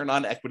return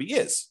on equity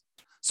is.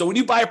 So when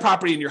you buy a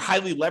property and you're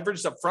highly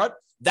leveraged up front,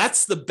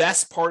 that's the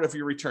best part of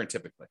your return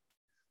typically.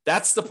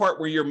 That's the part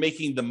where you're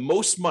making the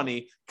most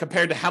money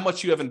compared to how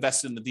much you have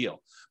invested in the deal.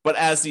 But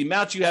as the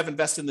amount you have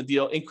invested in the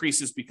deal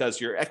increases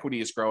because your equity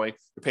is growing,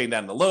 you're paying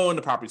down the loan,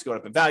 the property's going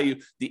up in value,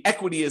 the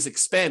equity is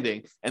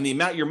expanding, and the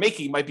amount you're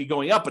making might be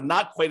going up, but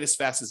not quite as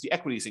fast as the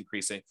equity is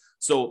increasing.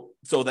 So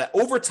that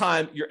over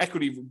time, your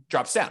equity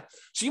drops down.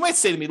 So you might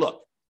say to me,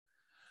 look,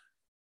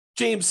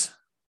 James,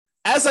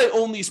 as I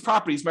own these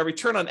properties, my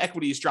return on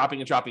equity is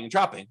dropping and dropping and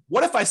dropping.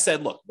 What if I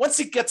said, look,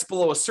 once it gets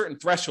below a certain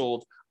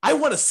threshold, I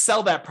want to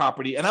sell that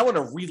property and I want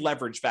to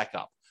re-leverage back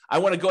up. I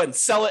want to go ahead and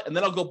sell it, and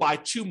then I'll go buy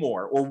two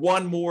more or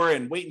one more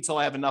and wait until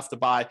I have enough to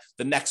buy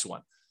the next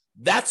one.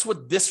 That's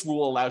what this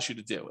rule allows you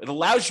to do. It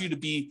allows you to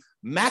be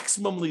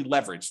maximally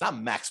leveraged, not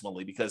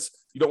maximally because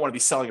you don't want to be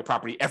selling a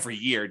property every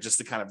year just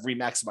to kind of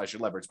re-maximize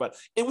your leverage, but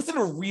within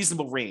a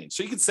reasonable range.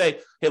 So you could say,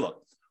 hey,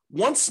 look,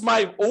 once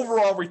my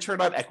overall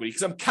return on equity,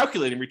 because I'm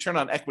calculating return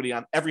on equity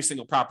on every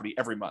single property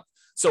every month.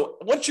 So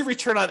once your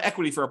return on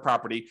equity for a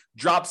property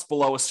drops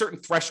below a certain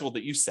threshold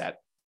that you set,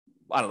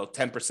 I don't know,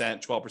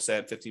 10%,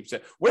 12%,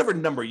 15%, whatever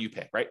number you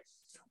pick, right?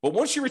 But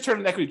once your return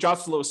on equity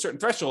drops below a certain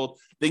threshold,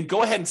 then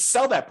go ahead and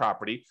sell that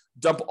property,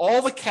 dump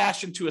all the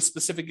cash into a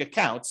specific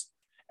account,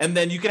 and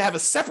then you can have a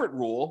separate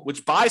rule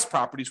which buys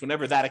properties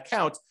whenever that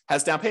account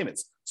has down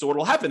payments. So what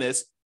will happen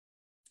is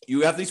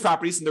you have these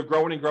properties and they're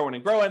growing and growing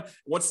and growing.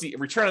 Once the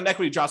return on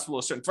equity drops below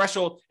a certain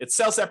threshold, it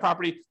sells that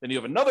property. Then you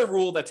have another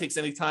rule that takes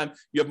any time.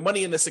 You have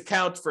money in this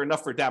account for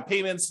enough for down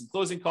payments and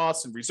closing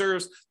costs and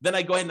reserves. Then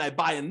I go ahead and I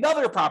buy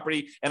another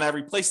property and I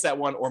replace that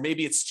one. Or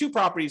maybe it's two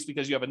properties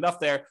because you have enough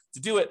there to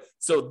do it.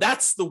 So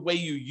that's the way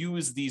you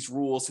use these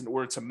rules in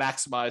order to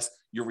maximize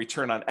your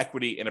return on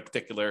equity in a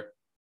particular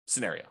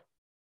scenario.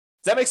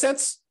 Does that make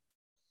sense?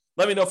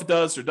 Let me know if it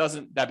does or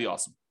doesn't. That'd be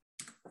awesome.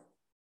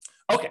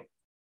 Okay.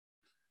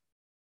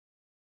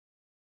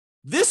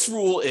 This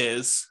rule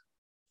is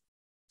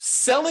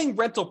selling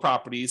rental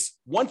properties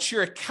once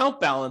your account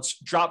balance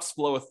drops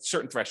below a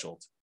certain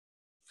threshold.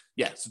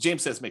 Yeah, so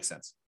James says makes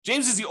sense.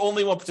 James is the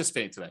only one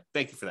participating today.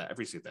 Thank you for that. I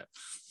appreciate that.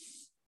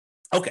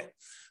 Okay,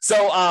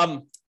 so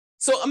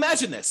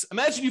imagine this.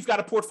 Imagine you've got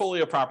a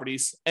portfolio of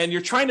properties and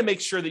you're trying to make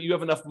sure that you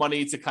have enough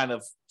money to kind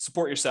of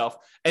support yourself,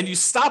 and you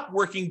stop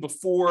working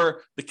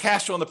before the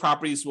cash flow on the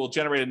properties will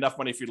generate enough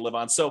money for you to live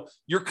on. So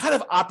you're kind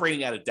of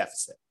operating at a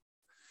deficit.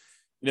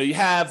 You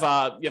have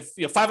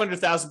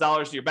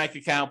 $500,000 in your bank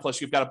account, plus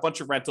you've got a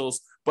bunch of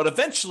rentals, but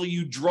eventually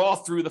you draw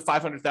through the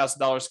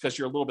 $500,000 because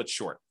you're a little bit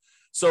short.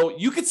 So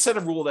you could set a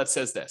rule that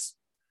says this: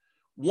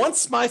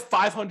 once my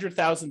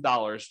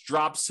 $500,000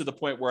 drops to the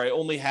point where I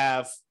only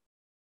have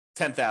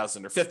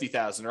 $10,000 or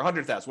 $50,000 or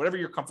 $100,000, whatever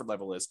your comfort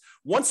level is,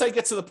 once I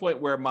get to the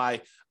point where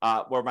my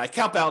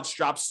account balance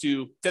drops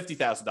to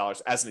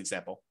 $50,000, as an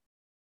example,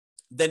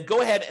 then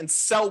go ahead and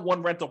sell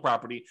one rental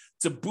property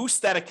to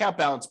boost that account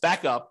balance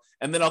back up.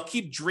 And then I'll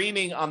keep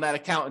draining on that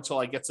account until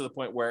I get to the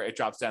point where it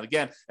drops down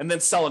again, and then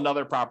sell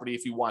another property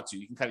if you want to.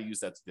 You can kind of use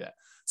that to do that.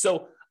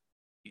 So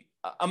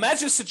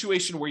imagine a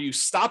situation where you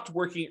stopped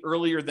working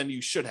earlier than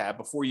you should have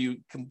before you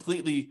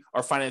completely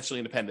are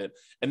financially independent.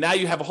 And now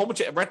you have a whole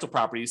bunch of rental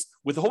properties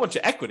with a whole bunch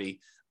of equity,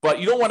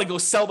 but you don't want to go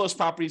sell those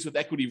properties with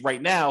equity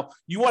right now.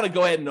 You want to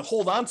go ahead and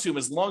hold on to them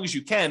as long as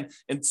you can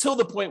until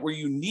the point where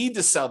you need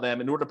to sell them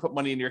in order to put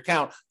money in your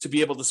account to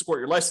be able to support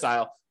your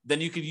lifestyle.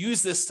 Then you could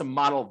use this to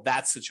model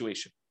that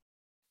situation.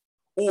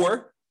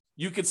 Or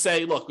you could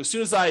say, look, as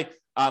soon as I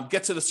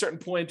get to the certain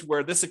point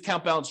where this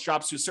account balance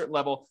drops to a certain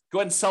level, go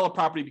ahead and sell a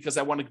property because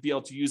I want to be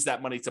able to use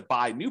that money to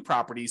buy new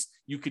properties.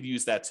 You could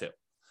use that too.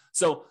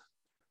 So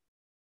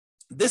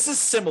this is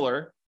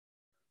similar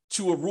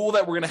to a rule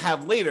that we're going to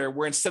have later,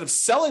 where instead of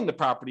selling the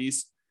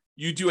properties,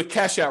 you do a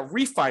cash out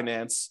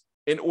refinance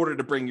in order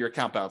to bring your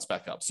account balance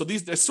back up. So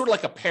they're sort of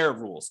like a pair of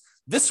rules.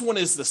 This one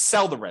is the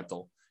sell the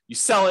rental. You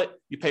sell it,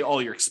 you pay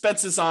all your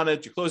expenses on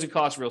it, your closing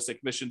costs, real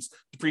estate commissions,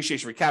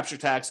 depreciation, recapture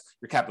tax,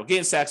 your capital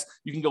gains tax.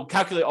 You can go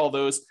calculate all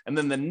those, and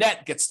then the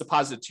net gets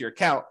deposited to your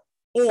account.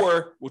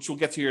 Or, which we'll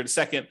get to here in a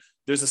second,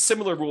 there's a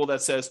similar rule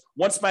that says,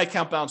 once my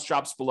account balance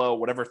drops below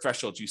whatever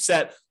threshold you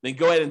set, then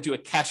go ahead and do a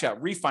cash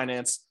out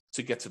refinance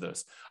to get to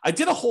those. I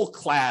did a whole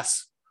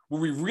class where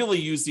we really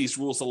use these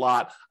rules a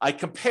lot. I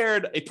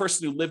compared a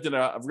person who lived in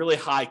a really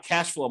high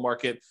cash flow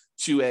market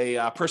to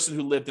a person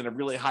who lived in a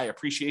really high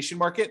appreciation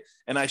market.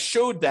 And I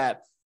showed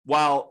that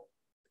while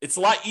it's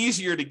a lot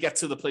easier to get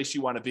to the place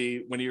you want to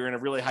be when you're in a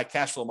really high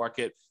cash flow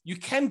market, you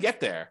can get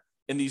there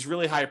in these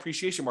really high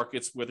appreciation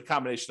markets with a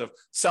combination of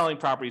selling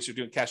properties or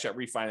doing cash out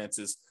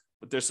refinances.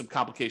 But there's some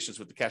complications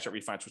with the cash out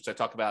refinance, which I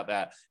talk about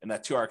that in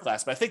that 2-hour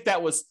class. But I think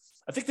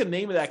the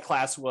name of that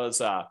class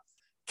was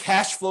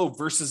cash flow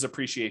versus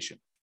appreciation.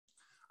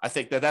 I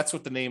think that's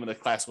what the name of the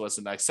class was.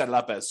 And I set it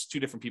up as two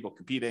different people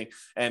competing,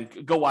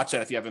 and go watch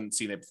that if you haven't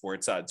seen it before.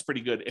 It's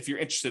pretty good if you're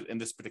interested in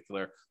this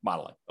particular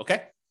modeling.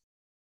 Okay.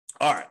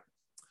 All right.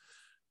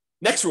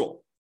 Next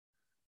rule: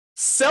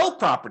 sell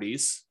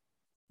properties,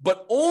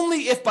 but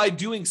only if by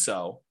doing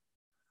so,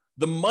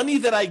 the money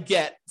that I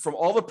get from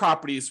all the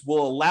properties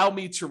will allow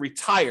me to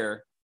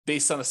retire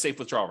based on a safe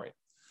withdrawal rate.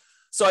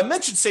 So I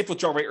mentioned safe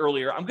withdrawal rate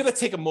earlier. I'm going to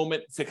take a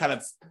moment to kind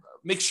of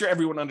make sure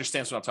everyone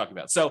understands what I'm talking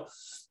about. So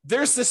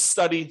there's this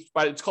study,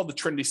 it's called the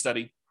Trinity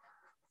study.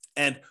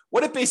 And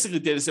what it basically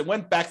did is it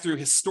went back through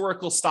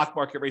historical stock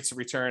market rates of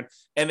return.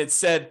 And it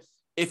said,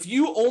 if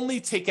you only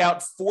take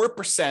out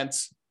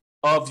 4%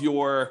 of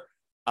your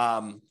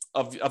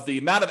of the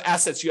amount of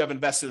assets you have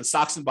invested in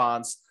stocks and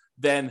bonds,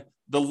 then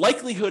the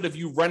likelihood of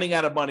you running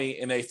out of money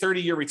in a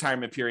 30-year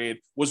retirement period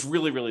was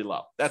really, really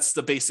low. That's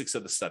the basics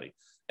of the study.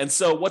 And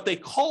so what they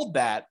called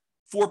that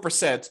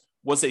 4%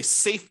 was a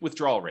safe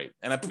withdrawal rate.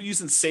 And I'm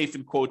using safe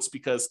in quotes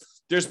because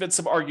there's been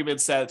some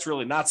arguments that it's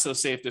really not so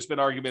safe. There's been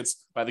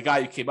arguments by the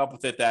guy who came up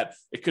with it that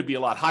it could be a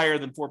lot higher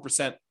than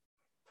 4%.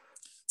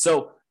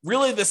 So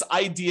really this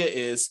idea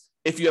is,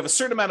 if you have a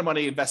certain amount of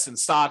money invested in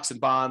stocks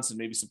and bonds and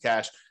maybe some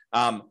cash,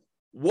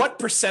 what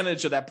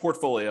percentage of that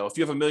portfolio, if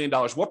you have $1 million,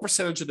 what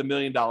percentage of the $1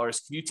 million can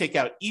you take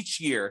out each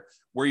year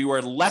where you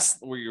are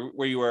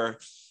where you are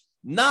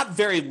not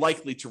very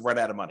likely to run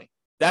out of money?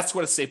 That's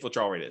what a safe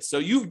withdrawal rate is. So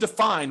you've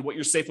defined what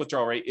your safe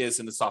withdrawal rate is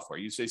in the software.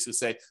 You basically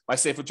say, my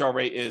safe withdrawal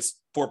rate is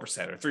 4%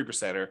 or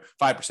 3% or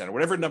 5% or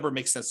whatever number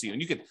makes sense to you.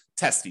 And you can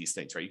test these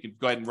things, right? You can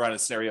go ahead and run a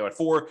scenario at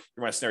 4,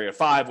 you run a scenario at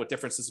 5. What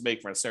difference does it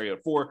make? Run a scenario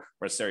at 4, run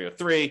a scenario at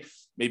 3,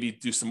 maybe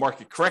do some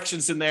market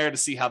corrections in there to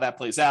see how that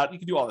plays out. You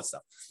can do all this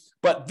stuff.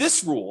 But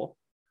this rule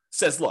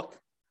says, look,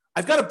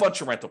 I've got a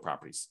bunch of rental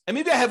properties, and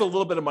maybe I have a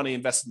little bit of money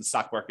invested in the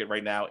stock market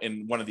right now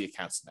in one of the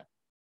accounts in there.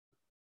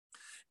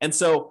 And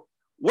so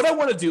what I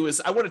want to do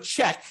is I want to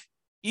check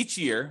each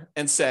year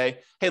and say,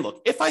 hey,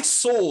 look, if I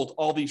sold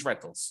all these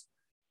rentals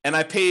and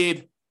I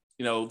paid,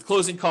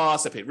 closing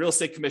costs, I paid real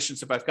estate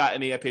commissions if I've got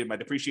any, I paid my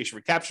depreciation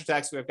recapture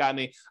tax if I've got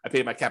any, I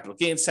paid my capital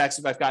gains tax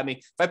if I've got any,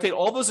 if I paid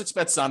all those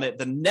expenses on it,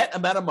 the net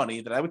amount of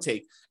money that I would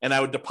take and I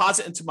would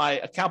deposit into my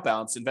account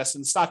balance, invest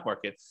in the stock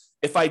market.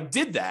 If I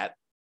did that,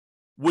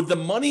 would the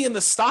money in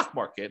the stock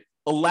market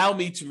allow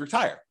me to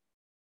retire?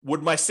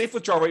 Would my safe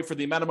withdrawal rate for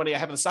the amount of money I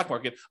have in the stock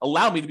market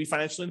allow me to be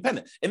financially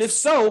independent? And if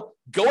so,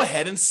 go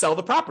ahead and sell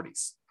the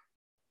properties.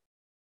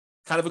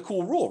 Kind of a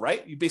cool rule,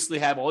 right? You basically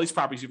have all these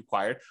properties you've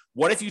acquired.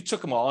 What if you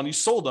took them all and you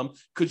sold them?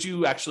 Could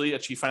you actually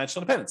achieve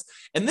financial independence?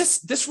 And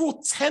this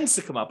rule tends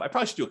to come up. I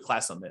probably should do a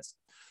class on this.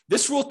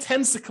 This rule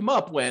tends to come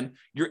up when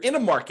you're in a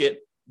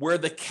market where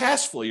the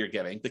cash flow you're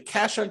getting, the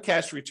cash on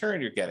cash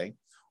return you're getting,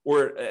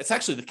 or it's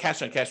actually the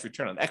cash on cash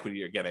return on equity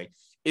you're getting,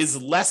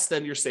 is less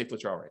than your safe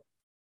withdrawal rate,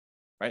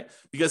 right?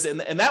 Because in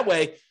that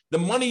way, the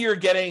money you're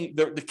getting,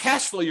 the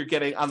cash flow you're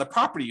getting on the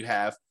property you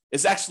have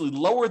is actually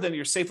lower than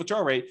your safe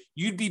withdrawal rate.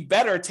 You'd be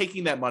better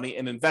taking that money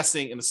and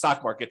investing in the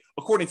stock market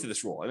according to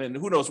this rule. And then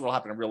who knows what will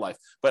happen in real life,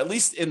 but at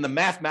least in the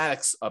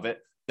mathematics of it,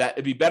 that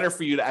it'd be better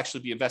for you to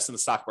actually be invested in the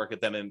stock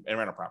market than in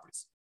rental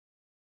properties,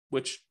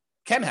 which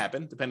can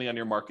happen depending on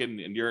your market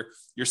and your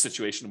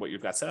situation, what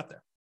you've got set up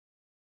there.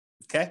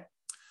 Okay.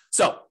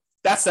 So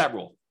that's that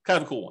rule. Kind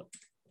of a cool one.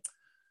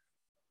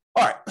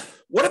 All right.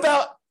 What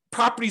about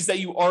properties that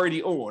you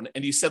already own?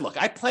 And you said, look,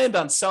 I planned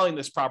on selling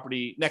this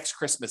property next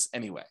Christmas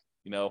anyway.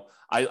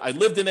 I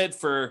lived in it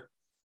for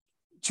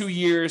 2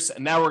 years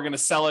and now we're going to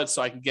sell it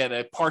so I can get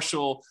a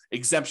partial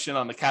exemption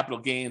on the capital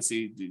gains.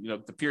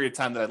 The period of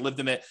time that I lived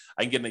in it,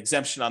 I can get an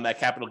exemption on that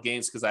capital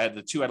gains because I had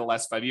the 2 out of the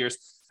last 5 years.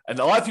 And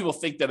a lot of people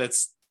think that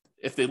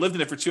if they lived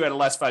in it for 2 out of the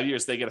last 5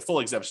 years, they get a full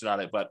exemption on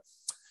it. But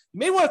you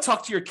may want to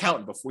talk to your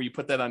accountant before you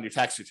put that on your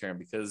tax return,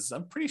 because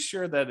I'm pretty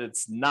sure that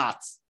it's not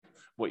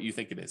what you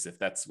think it is, if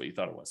that's what you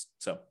thought it was.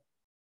 So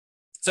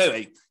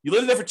anyway, you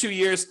lived there for 2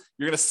 years.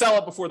 You're going to sell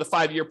it before the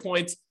 5-year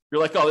point. You're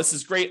like, oh, this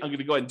is great. I'm going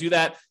to go ahead and do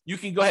that. You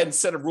can go ahead and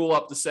set a rule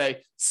up to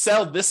say,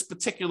 sell this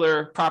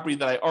particular property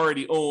that I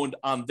already owned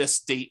on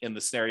this date in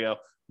the scenario.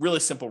 Really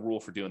simple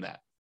rule for doing that.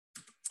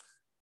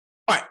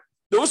 All right.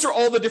 Those are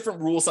all the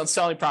different rules on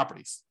selling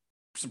properties.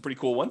 Some pretty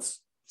cool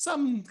ones.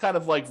 Some kind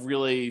of like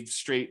really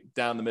straight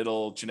down the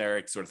middle,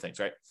 generic sort of things,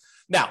 right?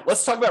 Now,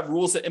 let's talk about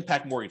rules that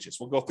impact mortgages.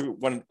 We'll go through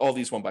all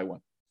these one by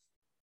one.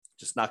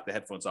 Just knock the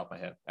headphones off my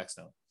head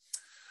accidentally.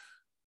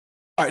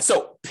 All right,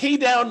 so pay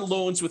down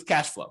loans with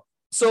cash flow.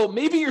 So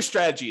maybe your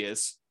strategy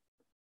is,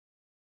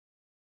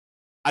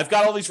 I've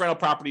got all these rental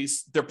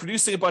properties. They're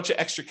producing a bunch of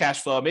extra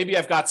cash flow. Maybe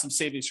I've got some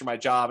savings for my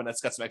job and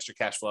that's got some extra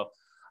cash flow.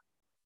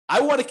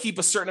 I want to keep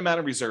a certain amount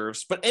of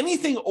reserves, but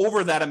anything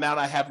over that amount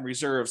I have in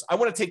reserves, I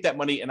want to take that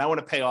money and I want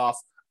to pay off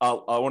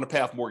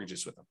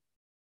mortgages with them.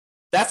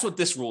 That's what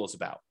this rule is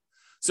about.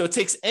 So it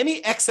takes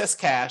any excess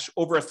cash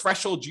over a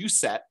threshold you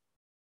set,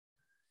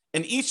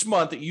 and each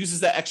month it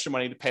uses that extra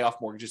money to pay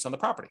off mortgages on the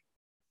property.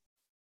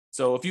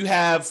 So if you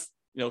have,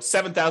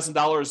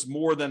 $7,000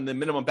 more than the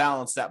minimum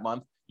balance that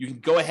month, you can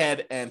go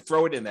ahead and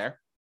throw it in there.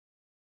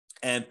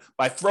 And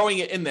by throwing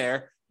it in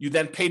there, you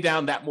then pay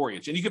down that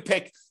mortgage. And you can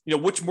pick,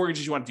 which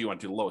mortgages you want to do. You want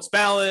to do the lowest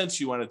balance,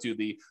 you want to do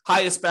the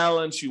highest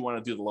balance, you want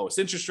to do the lowest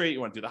interest rate,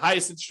 you want to do the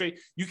highest interest rate.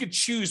 You can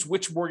choose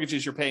which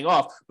mortgages you're paying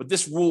off, but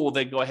this rule will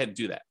then go ahead and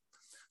do that.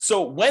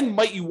 So when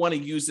might you want to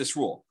use this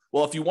rule?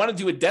 Well, if you want to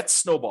do a debt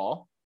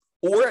snowball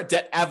or a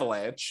debt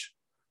avalanche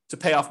to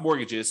pay off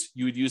mortgages,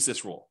 you would use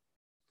this rule.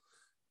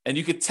 And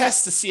you could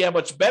test to see how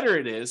much better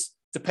it is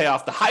to pay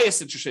off the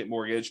highest interest rate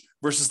mortgage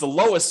versus the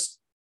lowest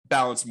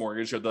balance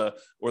mortgage or the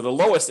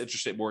lowest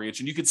interest rate mortgage,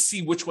 and you can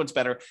see which one's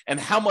better and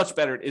how much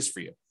better it is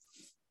for you.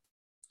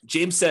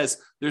 James says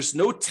there's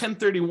no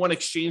 1031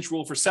 exchange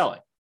rule for selling.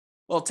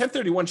 Well,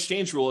 1031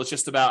 exchange rule is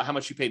just about how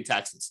much you pay in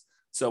taxes.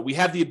 So we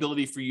have the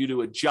ability for you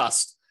to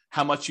adjust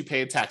how much you pay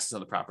in taxes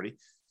on the property.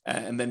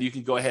 And then you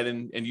can go ahead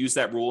and use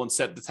that rule and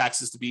set the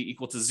taxes to be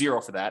equal to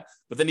 0 for that.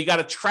 But then you got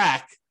to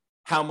track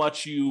how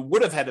much you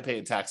would have had to pay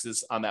in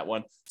taxes on that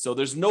one. So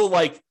there's no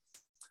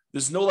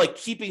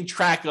keeping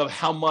track of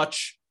how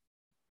much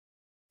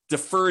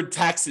deferred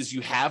taxes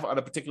you have on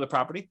a particular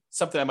property,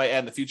 something I might add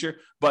in the future,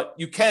 but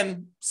you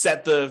can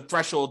set the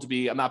threshold to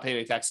be, I'm not paying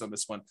any taxes on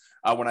this one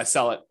when I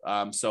sell it.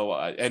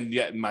 And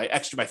yet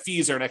my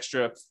fees are an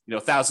extra,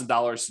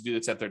 $1,000 to do the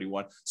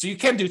 1031. So you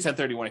can do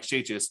 1031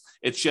 exchanges.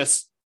 It's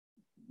just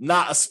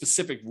not a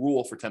specific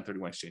rule for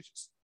 1031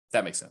 exchanges. If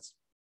that makes sense.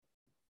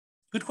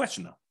 Good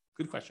question though.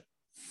 Good question.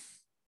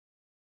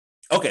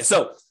 Okay.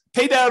 So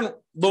pay down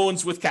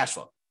loans with cash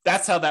flow.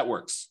 That's how that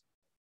works.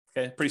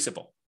 Okay. Pretty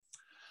simple.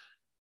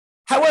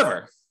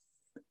 However,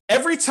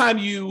 every time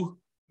you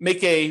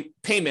make a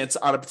payment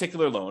on a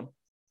particular loan,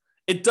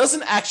 it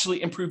doesn't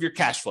actually improve your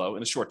cash flow in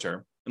the short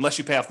term, unless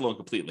you pay off the loan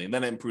completely, and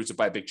then it improves it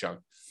by a big chunk.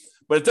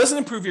 But it doesn't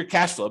improve your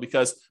cash flow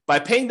because by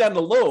paying down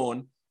the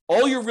loan,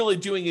 all you're really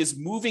doing is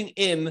moving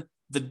in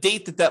the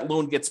date that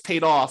loan gets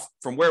paid off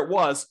from where it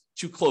was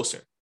to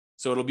closer.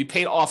 So it'll be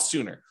paid off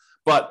sooner.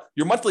 But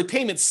your monthly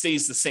payment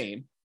stays the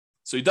same.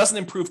 So it doesn't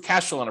improve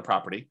cash flow on a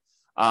property.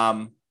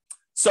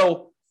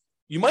 So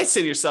you might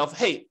say to yourself,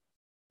 hey,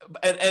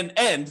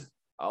 and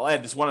I'll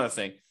add this one other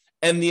thing.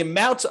 And the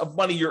amount of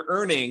money you're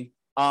earning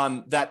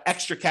on that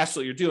extra cash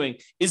flow you're doing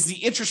is the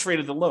interest rate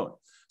of the loan.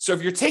 So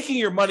if you're taking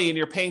your money and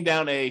you're paying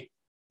down a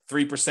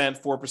 3%,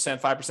 4%, 5%,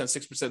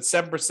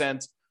 6%,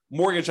 7%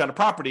 mortgage on a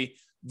property,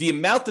 the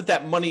amount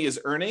that money is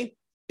earning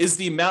is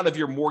the amount of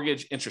your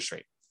mortgage interest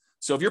rate.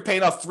 So if you're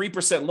paying off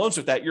 3% loans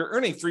with that, you're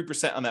earning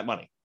 3% on that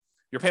money.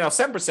 You're paying off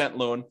 7%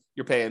 loan,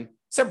 you're paying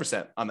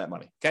 7% on that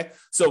money. Okay.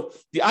 So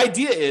the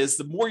idea is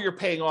the more you're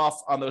paying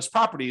off on those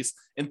properties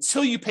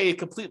until you pay it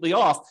completely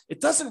off, it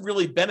doesn't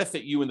really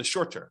benefit you in the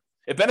short term.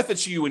 It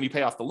benefits you when you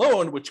pay off the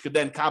loan, which could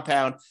then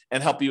compound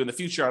and help you in the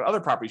future on other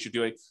properties you're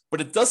doing,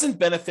 but it doesn't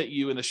benefit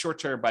you in the short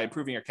term by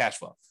improving your cash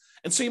flow.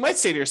 And so you might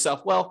say to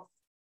yourself, well,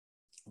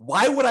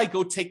 why would I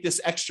go take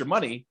this extra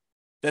money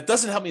that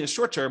doesn't help me in the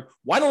short term?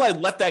 Why don't I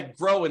let that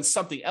grow in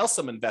something else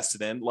I'm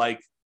invested in,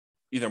 like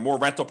either more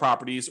rental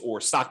properties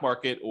or stock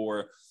market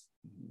or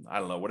I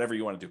don't know, whatever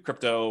you want to do,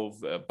 crypto,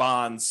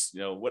 bonds,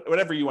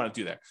 whatever you want to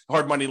do there,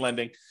 hard money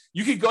lending.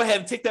 You could go ahead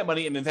and take that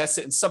money and invest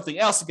it in something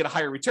else and get a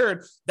higher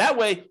return. That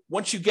way,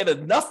 once you get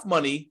enough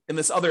money in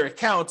this other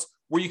account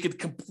where you could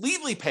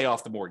completely pay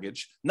off the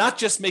mortgage, not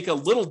just make a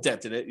little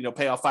dent in it,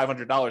 pay off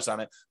 $500 on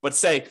it, but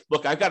say,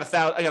 look, I got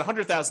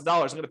 $100,000.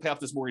 I'm going to pay off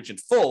this mortgage in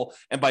full.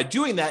 And by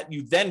doing that,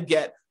 you then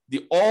get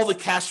all the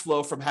cash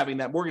flow from having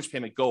that mortgage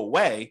payment go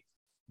away.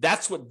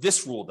 That's what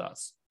this rule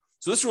does.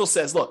 So this rule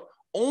says, look,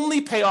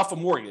 only pay off a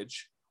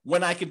mortgage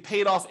when I can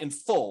pay it off in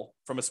full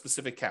from a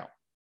specific account.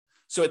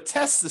 So it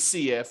tests to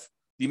see if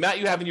the amount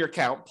you have in your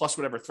account plus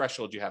whatever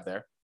threshold you have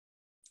there.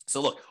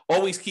 So look,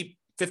 always keep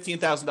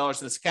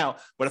 $15,000 in this account.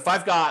 But if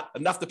I've got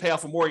enough to pay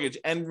off a mortgage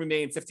and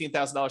remain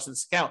 $15,000 in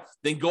this account,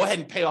 then go ahead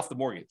and pay off the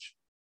mortgage.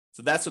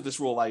 So that's what this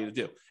rule allows you to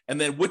do.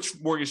 And then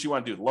which mortgage you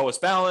want to do, the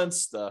lowest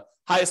balance, the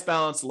highest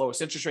balance, the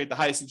lowest interest rate, the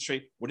highest interest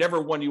rate, whatever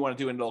one you want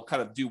to do, and it'll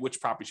kind of do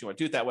which properties you want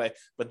to do it that way.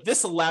 But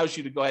this allows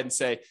you to go ahead and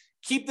say,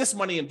 keep this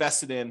money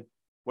invested in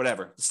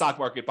whatever, the stock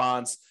market,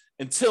 bonds,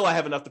 until I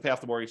have enough to pay off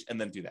the mortgage, and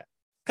then do that.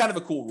 Kind of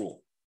a cool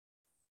rule.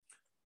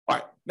 All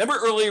right. Remember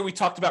earlier we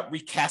talked about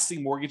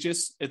recasting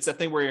mortgages? It's that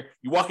thing where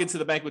you walk into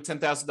the bank with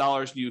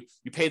 $10,000,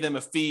 you pay them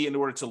a fee in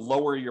order to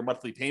lower your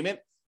monthly payment,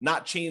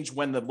 not change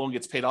when the loan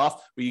gets paid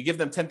off, but you give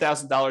them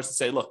 $10,000 and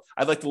say, look,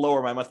 I'd like to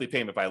lower my monthly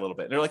payment by a little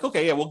bit. And they're like,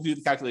 okay, yeah, we'll do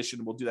the calculation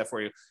and we'll do that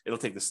for you. It'll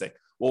take this thing.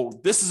 Well,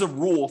 this is a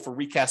rule for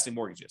recasting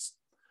mortgages.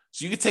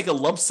 So you could take a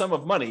lump sum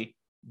of money,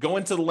 go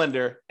into the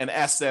lender and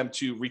ask them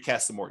to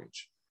recast the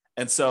mortgage.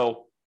 And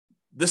so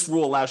this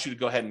rule allows you to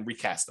go ahead and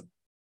recast them.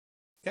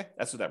 Okay,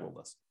 that's what that rule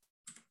does.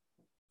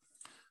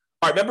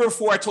 All right, remember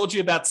before I told you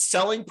about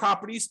selling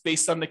properties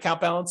based on the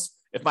account balance?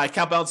 If my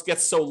account balance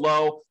gets so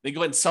low, then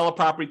go ahead and sell a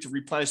property to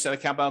replenish that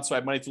account balance so I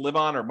have money to live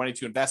on or money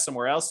to invest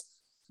somewhere else.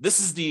 This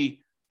is the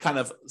kind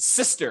of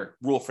sister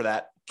rule for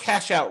that,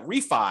 cash out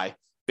refi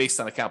based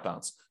on account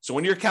balance. So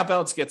when your account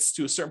balance gets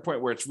to a certain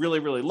point where it's really,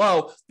 really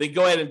low, then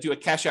go ahead and do a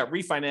cash out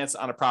refinance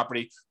on a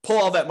property, pull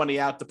all that money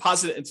out,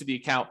 deposit it into the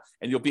account,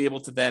 and you'll be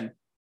able to then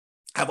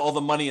have all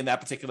the money in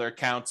that particular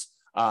account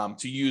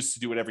to use to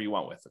do whatever you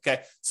want with.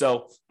 Okay.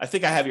 So I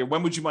think I have here,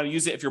 when would you want to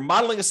use it? If you're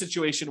modeling a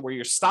situation where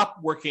you're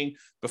stopped working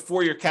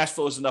before your cash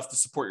flow is enough to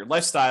support your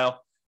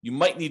lifestyle, you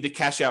might need to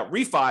cash out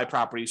refi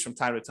properties from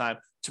time to time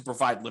to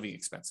provide living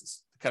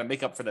expenses to kind of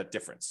make up for that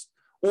difference.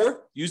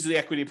 Or use the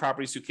equity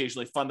properties to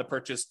occasionally fund the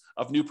purchase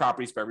of new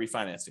properties by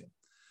refinancing.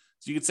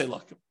 So you could say,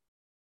 look,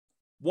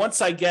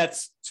 once I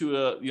get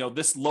to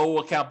this low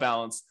account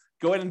balance,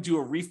 go ahead and do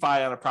a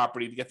refi on a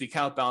property to get the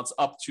account balance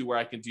up to where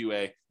I can do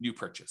a new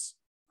purchase.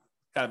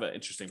 Kind of an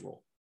interesting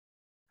rule.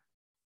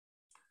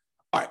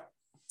 All right.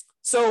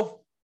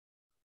 So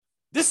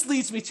this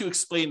leads me to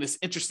explain this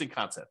interesting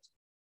concept.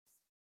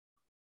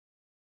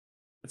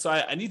 And so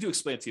I need to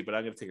explain it to you, but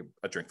I'm going to take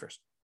a drink first.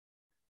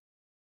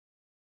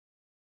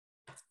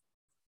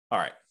 All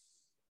right.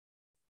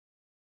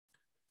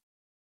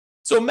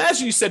 So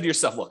imagine you said to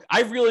yourself, look,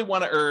 I really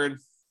want to earn,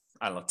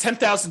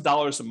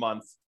 $10,000 a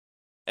month.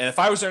 And if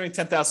I was earning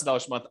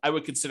 $10,000 a month, I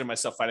would consider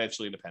myself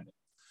financially independent.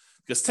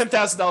 Because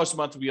 $10,000 a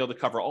month would be able to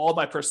cover all of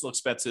my personal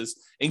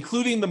expenses,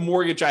 including the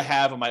mortgage I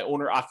have on my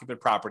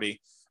owner-occupant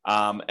property,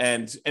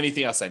 and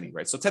anything else I need,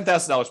 right? So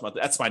 $10,000 a month,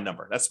 that's my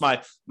number. That's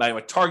my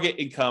target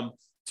income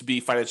to be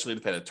financially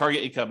independent,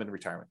 target income in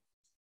retirement.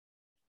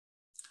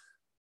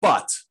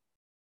 But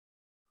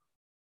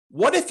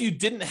what if you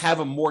didn't have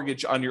a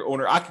mortgage on your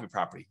owner-occupant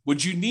property?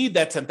 Would you need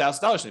that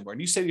 $10,000 anymore? And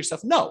you say to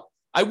yourself, no,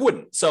 I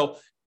wouldn't. So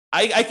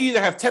I can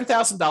either have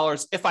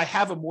 $10,000 if I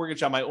have a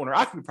mortgage on my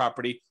owner-occupant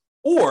property,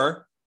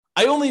 or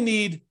I only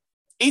need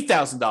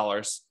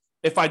 $8,000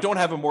 if I don't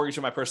have a mortgage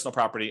on my personal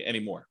property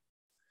anymore.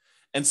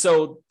 And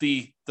so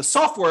the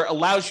software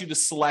allows you to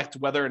select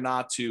whether or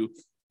not to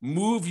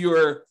move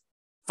your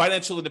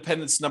financial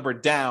independence number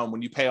down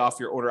when you pay off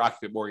your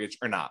owner-occupant mortgage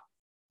or not.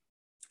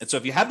 And so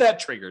if you have that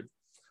triggered,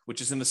 which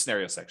is in the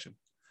scenario section,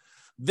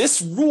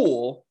 this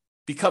rule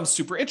becomes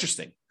super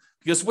interesting,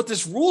 because what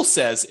this rule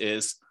says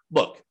is,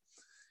 look,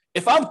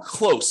 if I'm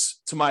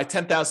close to my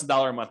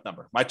 $10,000 a month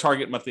number, my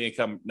target monthly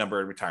income number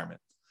in retirement,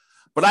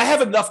 but I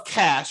have enough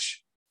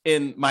cash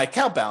in my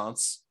account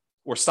balance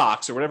or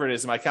stocks or whatever it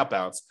is in my account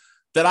balance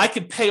that I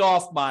could pay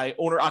off my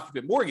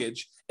owner-occupant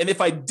mortgage. And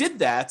if I did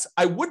that,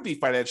 I would be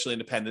financially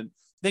independent.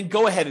 Then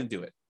go ahead and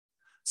do it.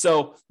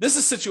 So this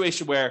is a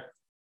situation where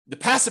the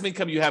passive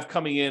income you have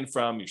coming in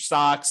from your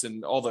stocks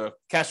and all the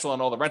cash flow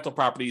on all the rental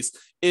properties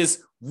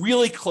is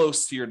really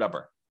close to your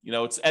number.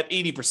 It's at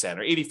 80%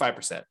 or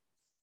 85%.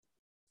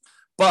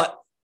 But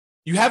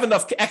you have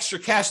enough extra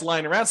cash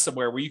lying around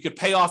somewhere where you could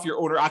pay off your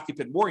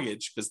owner-occupant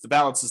mortgage because the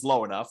balance is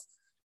low enough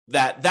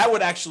that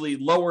would actually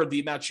lower the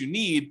amount you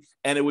need,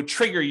 and it would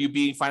trigger you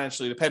being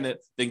financially independent.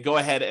 Then go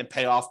ahead and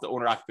pay off the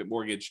owner-occupant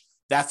mortgage.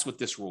 That's what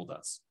this rule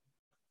does.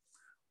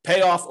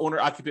 Pay off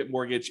owner-occupant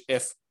mortgage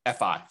if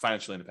FI,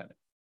 financially independent.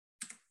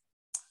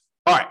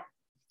 All right.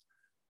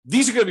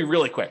 These are going to be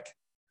really quick.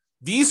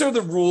 These are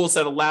the rules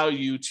that allow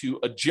you to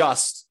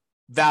adjust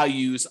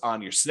values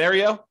on your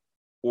scenario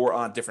or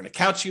on different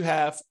accounts you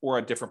have or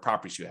on different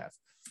properties you have.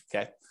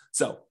 Okay.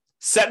 So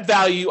set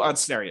value on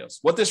scenarios.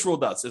 What this rule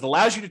does, it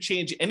allows you to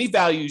change any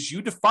values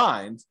you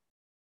defined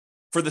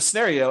for the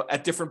scenario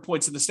at different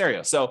points in the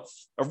scenario. So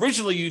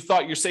originally you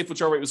thought your safe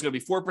withdrawal rate was going to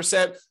be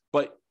 4%,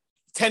 but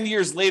 10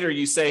 years later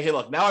you say, hey,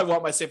 look, now I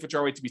want my safe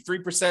withdrawal rate to be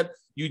 3%.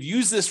 You'd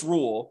use this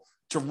rule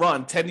to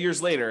run 10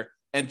 years later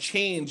and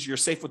change your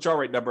safe withdrawal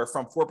rate number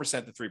from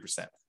 4% to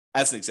 3%,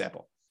 as an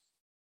example.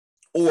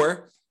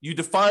 Or you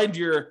defined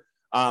your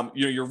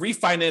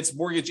refinance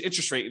mortgage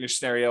interest rate in your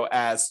scenario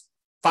as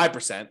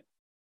 5%,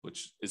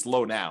 which is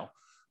low now,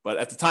 but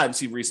at the time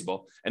seemed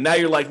reasonable. And now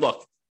you're like,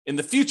 look, in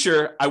the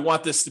future, I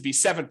want this to be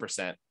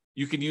 7%.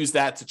 You can use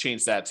that to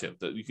change that too.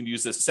 You can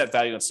use this set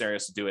value on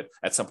scenarios to do it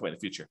at some point in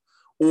the future.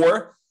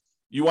 Or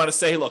you want to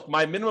say, look,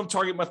 my minimum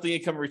target monthly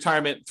income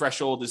retirement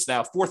threshold is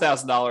now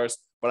 $4,000,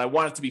 but I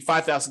want it to be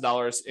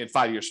 $5,000 in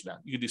 5 years from now.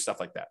 You can do stuff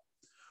like that.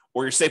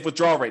 Or your safe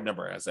withdrawal rate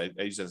number, as I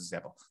use as an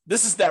example.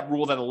 This is that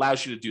rule that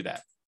allows you to do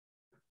that.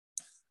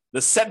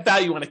 The set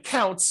value on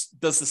accounts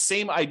does the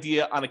same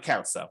idea on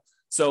accounts, though.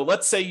 So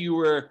let's say you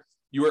were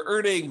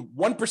earning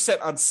 1%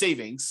 on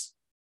savings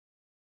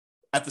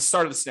at the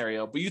start of the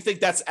scenario, but you think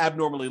that's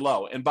abnormally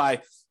low. And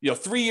by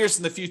 3 years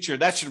in the future,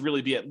 that should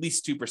really be at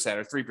least 2%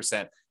 or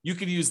 3%. You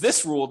could use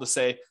this rule to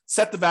say,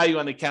 set the value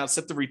on the account,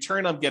 set the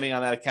return I'm getting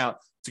on that account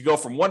to go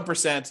from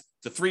 1%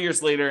 to 3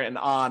 years later and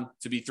on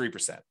to be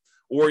 3%.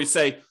 Or you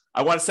say,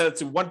 I want to set it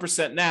to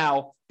 1%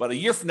 now, but a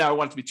year from now, I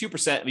want it to be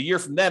 2%. And a year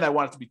from then, I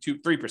want it to be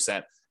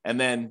 3%. And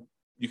then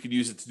you could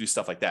use it to do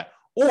stuff like that.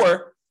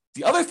 Or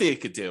the other thing it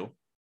could do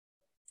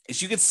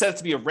is you could set it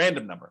to be a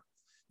random number.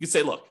 You could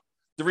say, look,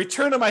 the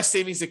return on my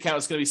savings account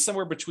is going to be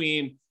somewhere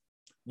between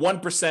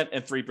 1%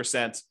 and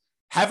 3%.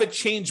 Have it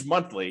change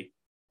monthly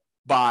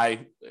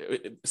by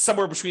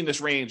somewhere between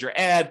this range, or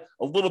add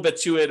a little bit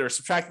to it or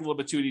subtract a little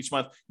bit to it each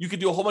month. You could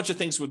do a whole bunch of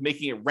things with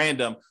making it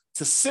random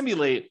to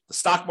simulate the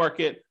stock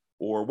market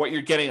or what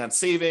you're getting on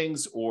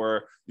savings,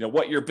 or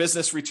what your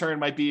business return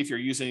might be if you're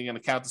using an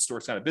account to store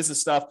kind of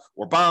business stuff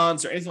or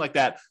bonds or anything like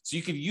that. So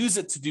you could use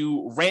it to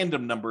do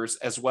random numbers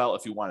as well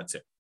if you wanted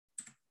to.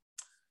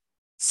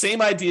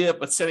 Same idea,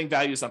 but setting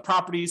values on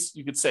properties.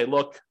 You could say,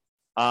 look,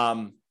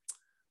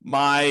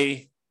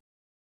 my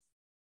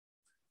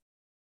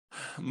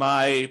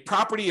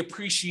property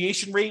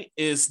appreciation rate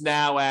is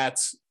now at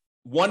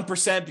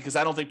 1% because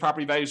I don't think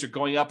property values are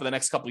going up in the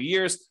next couple of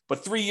years.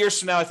 But 3 years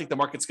from now, I think the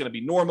market's going to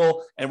be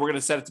normal, and we're going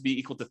to set it to be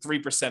equal to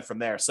 3% from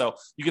there. So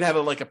you can have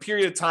a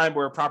period of time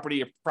where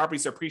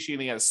properties are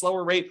appreciating at a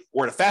slower rate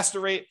or at a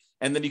faster rate,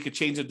 and then you could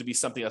change it to be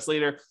something else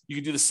later. You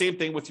could do the same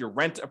thing with your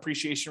rent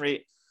appreciation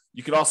rate.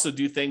 You could also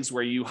do things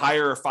where you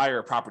hire or fire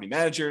a property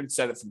manager and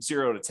set it from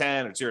 0 to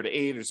 10 or 0 to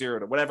 8 or 0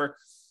 to whatever.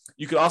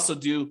 You could also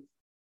do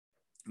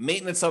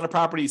maintenance on a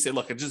property. You say,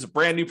 look, it's just a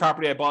brand new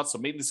property I bought, so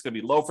maintenance is going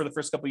to be low for the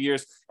first couple of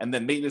years, and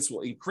then maintenance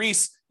will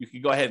increase. You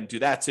can go ahead and do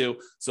that too.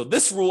 So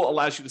this rule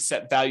allows you to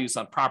set values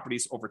on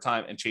properties over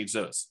time and change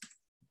those.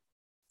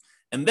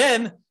 And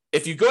then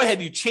if you go ahead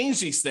and you change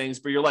these things,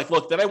 but you're like,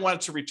 look, then I want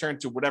it to return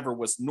to whatever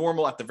was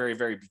normal at the very,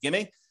 very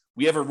beginning,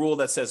 we have a rule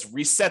that says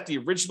reset the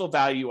original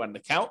value on an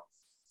account.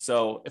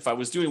 So if I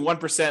was doing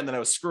 1% and then I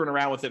was screwing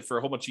around with it for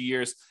a whole bunch of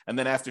years, and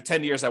then after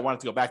 10 years, I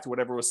wanted to go back to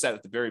whatever was set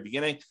at the very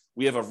beginning,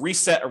 we have a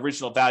reset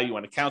original value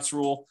on accounts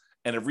rule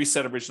and a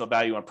reset original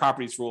value on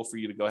properties rule for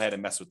you to go ahead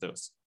and mess with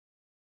those.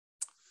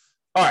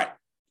 All right.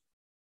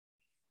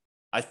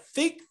 I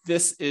think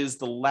this is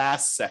the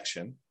last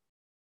section.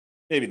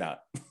 Maybe not.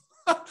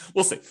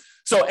 We'll see.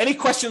 So any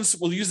questions?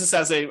 We'll use this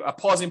as a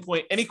pausing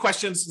point. Any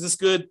questions? Is this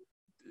good?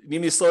 You need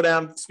me to slow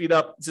down, speed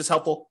up? Is this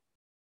helpful?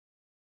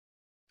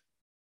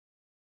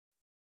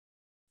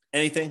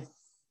 Anything?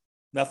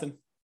 Nothing?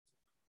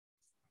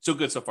 So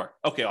good so far.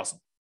 Okay, awesome.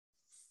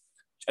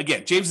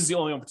 Again, James is the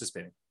only one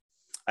participating.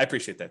 I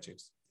appreciate that,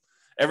 James.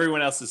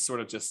 Everyone else is sort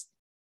of just,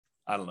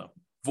 I don't know,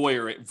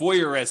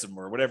 voyeurism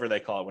or whatever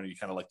they call it when you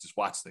kind of just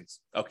watch things.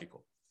 Okay,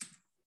 cool.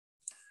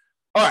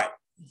 All right.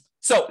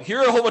 So here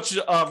are a whole bunch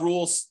of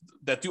rules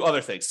that do other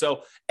things.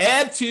 So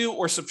add to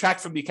or subtract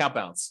from the account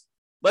balance.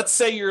 Let's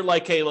say you're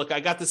like, hey, look, I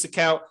got this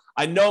account.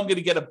 I know I'm going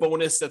to get a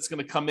bonus that's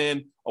going to come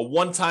in, a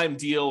one-time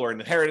deal or an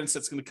inheritance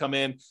that's going to come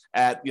in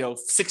at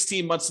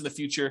 16 months in the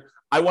future.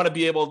 I want to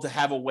be able to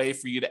have a way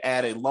for you to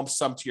add a lump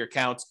sum to your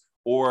account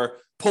or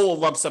pull a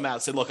lump sum out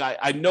and say, look,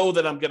 I know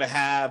that I'm going to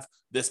have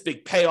this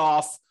big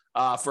payoff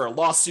for a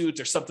lawsuit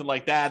or something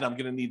like that. I'm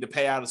going to need to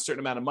pay out a certain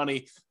amount of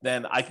money.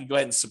 Then I can go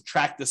ahead and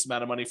subtract this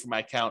amount of money from my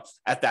account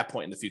at that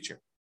point in the future.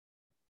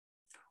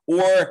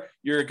 Or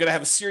you're going to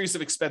have a series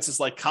of expenses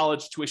like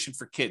college tuition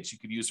for kids. You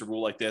could use a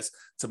rule like this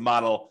to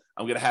model,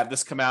 I'm going to have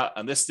this come out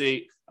on this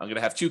date. I'm going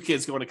to have 2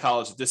 kids going to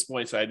college at this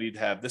point, so I need to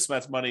have this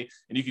much money.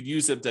 And you could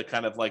use them to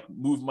kind of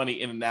move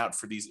money in and out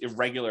for these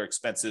irregular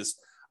expenses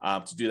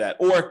to do that.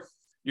 Or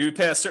you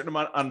pay a certain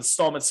amount on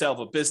installment sale of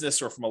a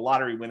business or from a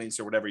lottery winnings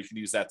or whatever. You can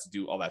use that to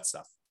do all that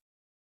stuff.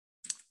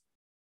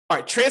 All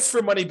right,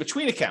 transfer money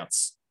between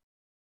accounts.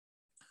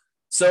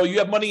 So you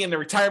have money in the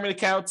retirement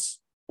accounts,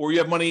 or you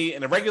have money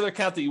in a regular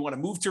account that you want to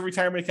move to a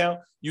retirement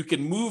account. You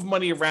can move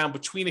money around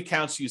between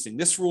accounts using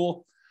this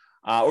rule.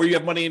 Or you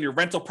have money in your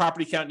rental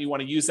property account and you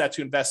want to use that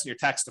to invest in your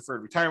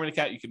tax-deferred retirement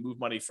account. You can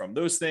move money from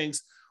those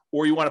things.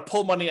 Or you want to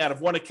pull money out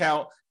of one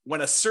account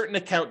when a certain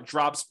account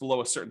drops below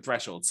a certain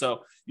threshold.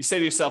 So you say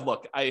to yourself,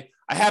 look, I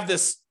have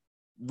this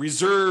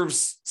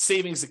reserves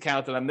savings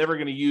account that I'm never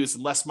going to use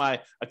unless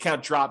my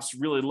account drops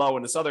really low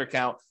in this other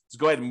account. Just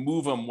go ahead and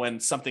move them when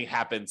something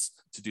happens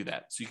to do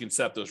that. So you can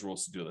set up those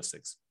rules to do those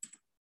things.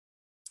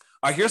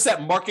 All right, here's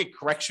that market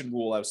correction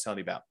rule I was telling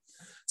you about.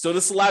 So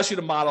this allows you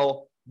to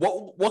model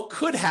what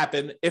could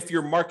happen if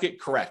your market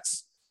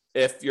corrects.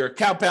 If your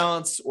account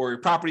balance or your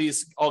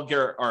properties all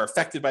are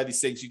affected by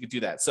these things, you could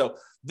do that. So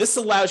this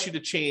allows you to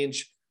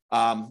change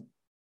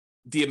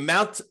the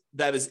amount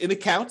that is in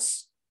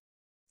accounts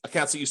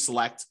that you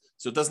select.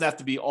 So it doesn't have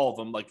to be all of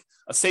them. Like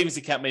a savings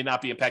account may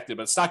not be impacted,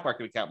 but a stock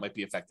market account might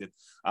be affected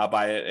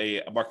by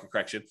a market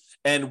correction.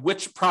 And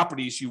which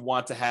properties you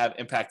want to have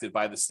impacted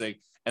by this thing,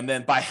 and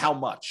then by how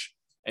much.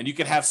 And you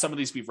can have some of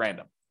these be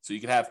random. So you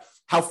can have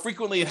how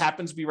frequently it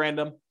happens be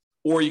random,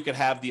 or you could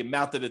have the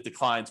amount that it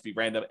declines be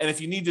random. And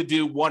if you need to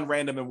do one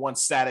random and one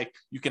static,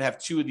 you can have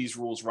 2 of these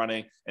rules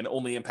running and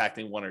only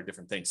impacting one or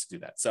different things to do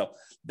that. So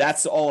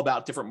that's all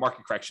about different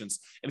market corrections.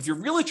 And if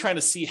you're really trying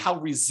to see how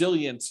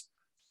resilient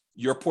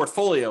your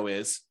portfolio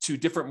is to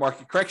different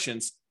market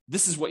corrections,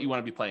 this is what you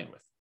want to be playing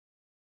with.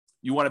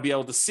 You want to be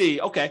able to see,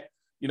 okay,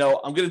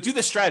 I'm going to do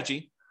this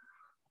strategy.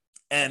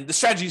 And the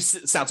strategy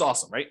sounds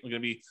awesome, right? I'm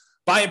going to be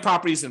buying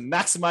properties and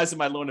maximizing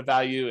my loan to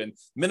value and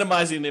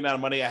minimizing the amount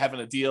of money I have in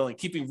a deal and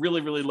keeping really,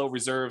 really low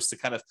reserves to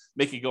kind of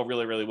make it go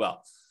really, really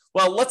well.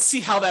 Well, let's see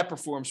how that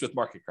performs with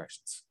market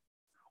corrections.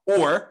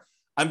 Or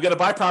I'm going to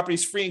buy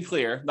properties free and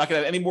clear, not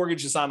going to have any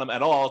mortgages on them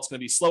at all. It's going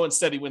to be slow and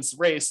steady wins the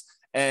race.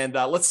 And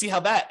let's see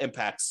how that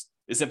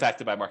is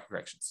impacted by market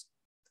corrections.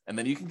 And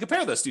then you can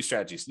compare those 2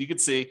 strategies. You can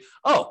see,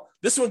 oh,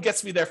 this one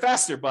gets me there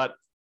faster, but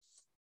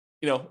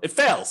it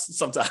fails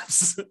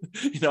sometimes.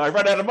 I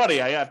run out of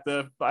money. I have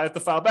to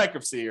file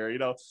bankruptcy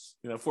or,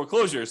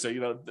 foreclosure.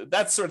 So,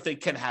 that sort of thing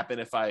can happen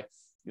if I,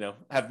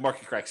 have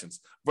market corrections.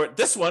 But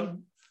this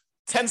one,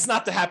 tends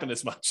not to happen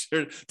as much,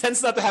 or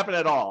tends not to happen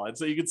at all. And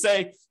so you could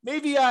say,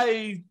 maybe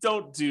I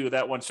don't do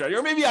that one strategy,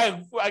 or maybe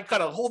I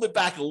kind of hold it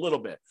back a little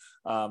bit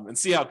and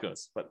see how it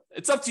goes. But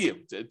it's up to you.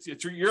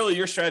 It's really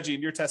your strategy,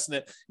 and you're testing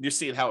it, and you're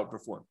seeing how it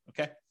performs.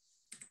 Okay.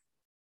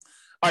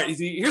 All right,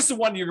 here's the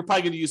one you're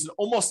probably going to use in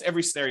almost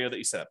every scenario that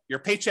you set up: your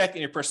paycheck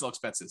and your personal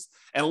expenses.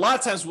 And a lot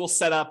of times we'll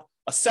set up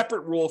a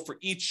separate rule for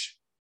each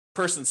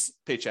person's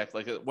paycheck,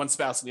 like one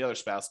spouse and the other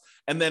spouse,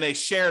 and then a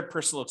shared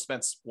personal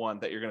expense one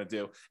that you're going to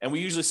do. And we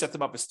usually set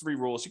them up as 3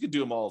 rules. You could do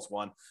them all as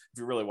one if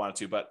you really wanted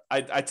to, but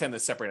I tend to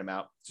separate them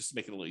out just to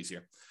make it a little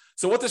easier.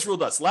 So what this rule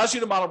does, allows you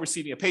to model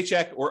receiving a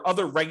paycheck or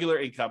other regular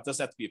income. It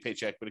doesn't have to be a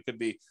paycheck, but it could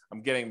be,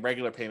 I'm getting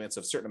regular payments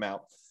of a certain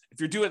amount. If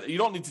you're doing, you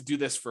don't need to do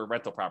this for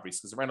rental properties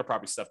because the rental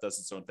property stuff does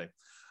its own thing.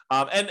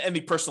 And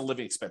the personal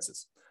living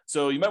expenses.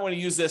 So you might want to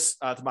use this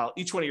to model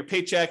each one of your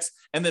paychecks,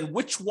 and then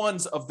which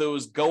ones of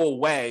those go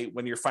away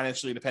when you're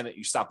financially independent,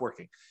 you stop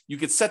working. You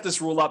could set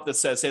this rule up that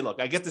says, hey, look,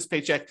 I get this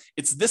paycheck,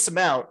 it's this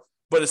amount,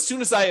 but as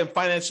soon as I am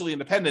financially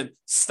independent,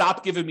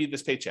 stop giving me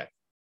this paycheck.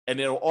 And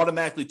it'll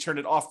automatically turn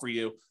it off for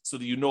you so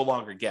that you no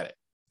longer get it,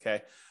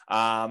 okay?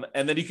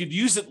 And then you could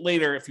use it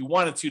later if you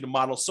wanted to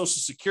model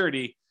Social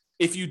Security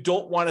if you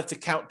don't want it to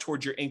count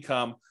towards your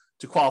income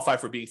to qualify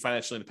for being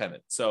financially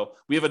independent. So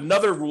we have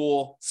another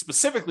rule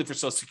specifically for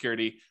Social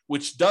Security,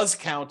 which does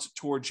count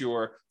towards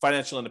your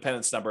financial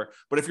independence number.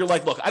 But if you're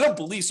like, look, I don't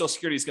believe Social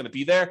Security is going to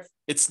be there,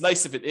 it's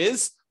nice if it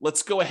is.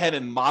 Let's go ahead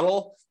and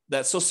model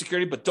that Social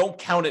Security, but don't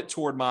count it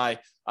toward my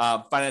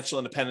financial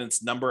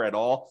independence number at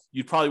all.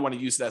 You'd probably want to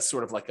use that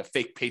sort of like a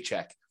fake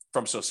paycheck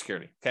from Social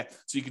Security. Okay.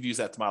 So you could use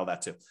that to model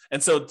that too.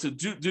 And so to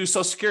do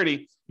Social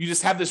Security, you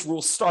just have this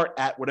rule start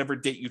at whatever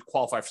date you'd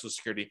qualify for Social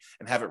Security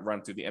and have it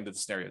run through the end of the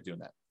scenario doing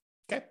that.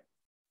 Okay.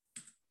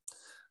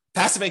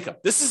 Passive income.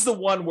 This is the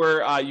one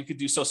where you could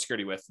do Social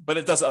Security with, but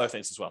it does other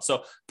things as well.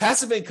 So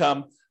passive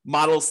income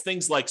models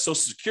things like Social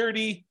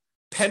Security,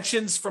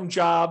 pensions from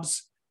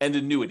jobs, and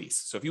annuities.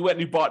 So if you went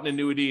and you bought an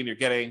annuity and you're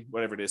getting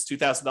whatever it is,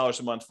 $2,000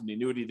 a month from the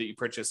annuity that you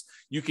purchased,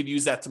 you could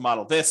use that to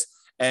model this.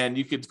 And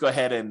you could go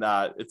ahead and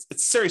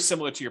it's very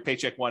similar to your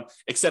paycheck one,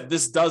 except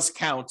this does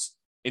count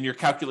in your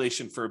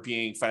calculation for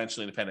being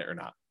financially independent or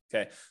not.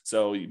 Okay,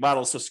 so you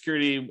model Social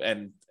Security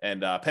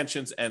and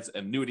pensions and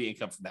annuity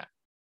income from that.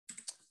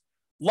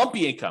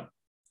 Lumpy income.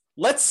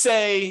 Let's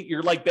say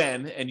you're like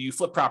Ben and you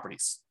flip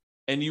properties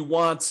and you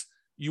want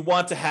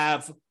to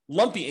have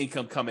lumpy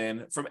income come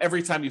in from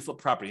every time you flip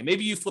property.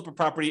 Maybe you flip a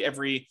property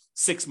every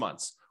 6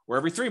 months or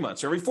every 3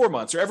 months or every 4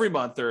 months or every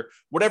month or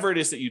whatever it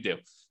is that you do.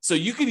 So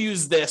you could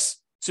use this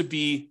to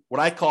be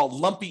what I call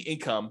lumpy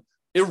income,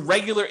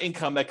 irregular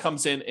income that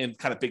comes in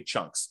kind of big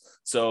chunks.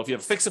 So if you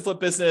have a fix and flip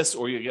business,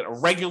 or you get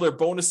regular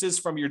bonuses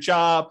from your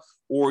job,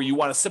 or you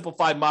want to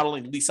simplify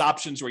modeling lease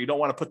options where you don't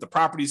want to put the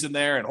properties in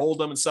there and hold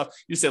them and stuff,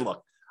 you say,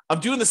 look, I'm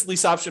doing this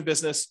lease option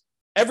business.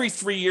 Every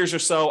 3 years or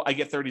so, I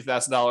get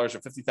 $30,000 or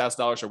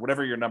 $50,000 or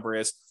whatever your number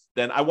is.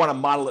 Then I want to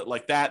model it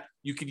like that.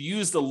 You could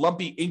use the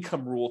lumpy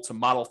income rule to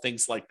model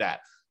things like that.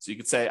 So you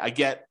could say, I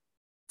get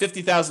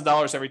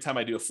 $50,000 every time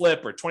I do a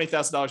flip, or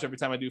 $20,000 every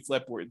time I do a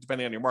flip, or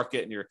depending on your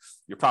market and your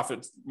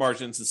profit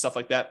margins and stuff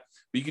like that.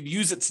 But you could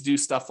use it to do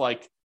stuff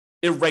like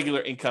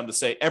irregular income to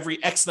say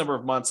every X number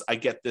of months, I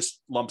get this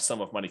lump sum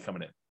of money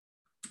coming in.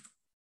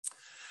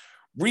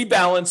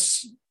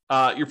 Rebalance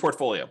your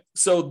portfolio.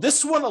 So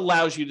this one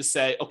allows you to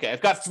say, okay,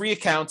 I've got 3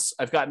 accounts.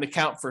 I've got an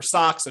account for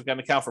stocks. I've got an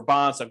account for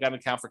bonds. I've got an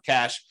account for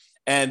cash.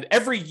 And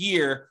every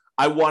year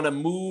I want to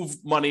move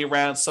money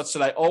around such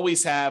that I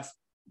always have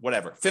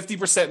whatever,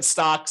 50% in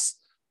stocks,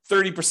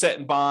 30%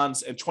 in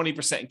bonds, and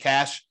 20% in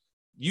cash.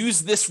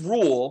 Use this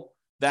rule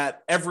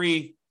that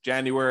every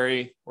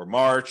January or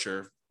March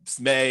or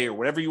May or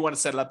whatever you want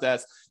to set it up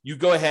as, you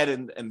go ahead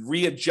and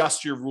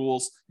readjust your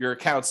rules, your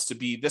accounts to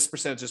be this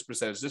percentage, this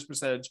percentage, this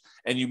percentage,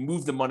 and you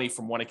move the money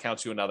from one account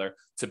to another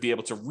to be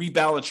able to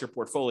rebalance your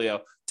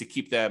portfolio to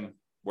keep them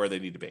where they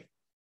need to be.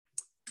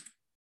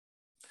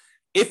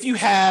 If you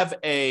have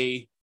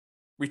a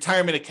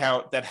retirement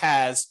account that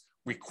has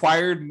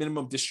required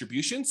minimum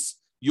distributions,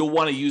 you'll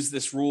want to use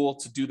this rule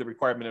to do the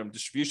required minimum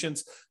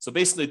distributions. So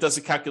basically, it does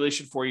a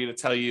calculation for you to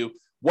tell you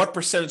what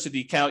percentage of the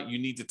account you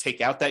need to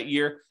take out that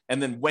year,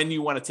 and then when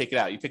you want to take it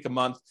out. You pick a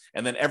month,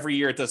 and then every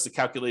year it does the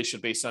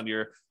calculation based on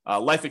your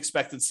life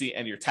expectancy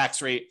and your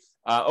tax rate.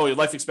 Your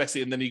life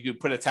expectancy, and then you could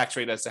put a tax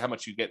rate as to how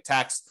much you get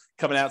taxed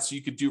coming out, so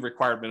you could do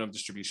required minimum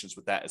distributions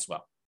with that as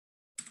well.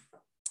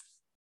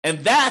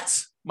 And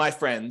that, my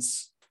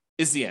friends,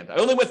 is the end. I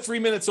only went 3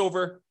 minutes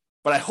over,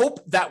 but I hope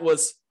that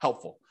was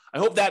helpful. I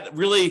hope that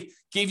really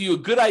gave you a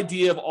good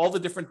idea of all the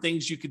different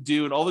things you could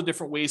do and all the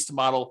different ways to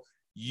model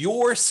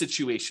your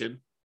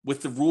situation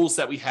with the rules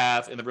that we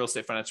have in the Real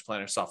Estate Financial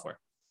Planner software.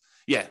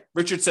 Yeah,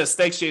 Richard says,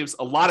 thanks, James.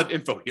 A lot of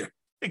info here.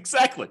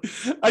 Exactly.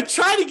 I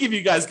try to give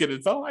you guys good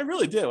info. I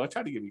really do. I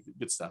try to give you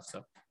good stuff.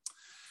 So,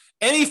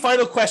 any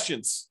final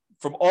questions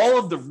from all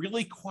of the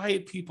really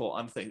quiet people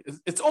on things?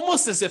 It's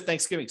almost as if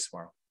Thanksgiving's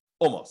tomorrow.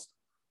 Almost.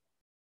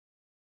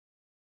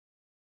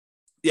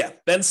 Yeah,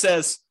 Ben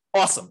says,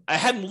 awesome. I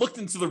hadn't looked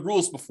into the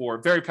rules before.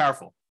 Very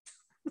powerful.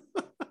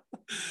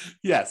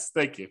 Yes,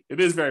 thank you. It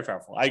is very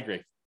powerful. I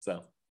agree.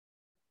 So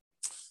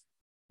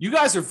you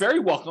guys are very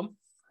welcome.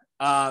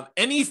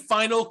 Any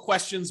final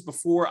questions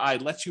before I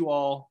let you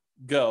all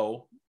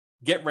go?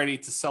 Get ready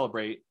to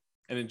celebrate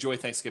and enjoy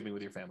Thanksgiving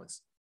with your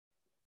families.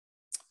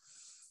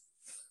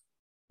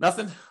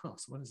 Nothing? Oh,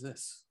 so what is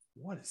this?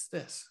 What is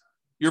this?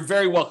 You're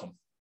very welcome.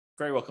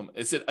 Very welcome.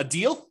 Is it a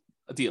deal?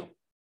 A deal.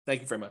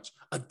 Thank you very much.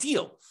 A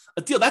deal.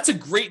 A deal. That's a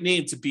great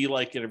name to be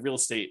like in a real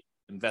estate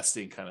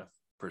investing kind of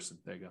person.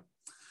 There you go.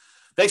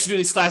 Thanks for doing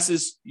these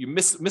classes. You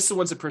miss the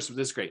ones in person, but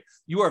this is great.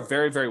 You are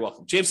very, very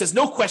welcome. James says,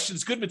 no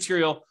questions, good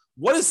material.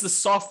 What is the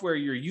software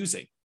you're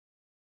using?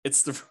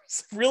 It's the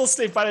Real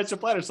Estate Financial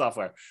Planner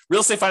software,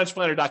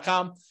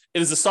 realestatefinancialplanner.com.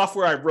 It is a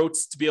software I wrote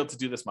to be able to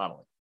do this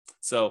modeling.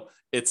 So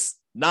it's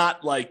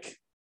not like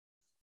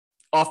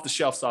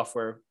off-the-shelf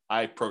software.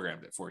 I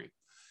programmed it for you.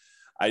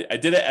 I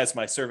did it as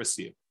my service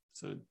to you.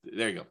 So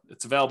there you go.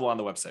 It's available on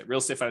the website,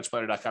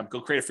 realestatefinancialplanner.com.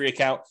 Go create a free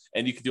account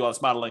and you can do all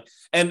this modeling.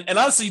 And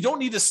honestly, you don't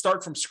need to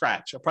start from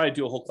scratch. I'll probably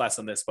do a whole class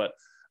on this, but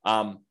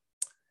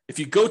if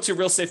you go to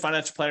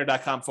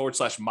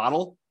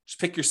realestatefinancialplanner.com/model, just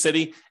pick your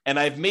city. And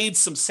I've made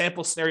some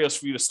sample scenarios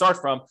for you to start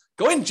from.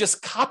 Go ahead and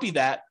just copy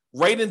that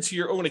right into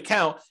your own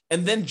account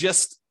and then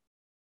just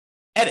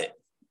edit.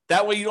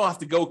 That way you don't have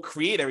to go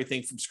create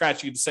everything from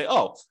scratch. You can say,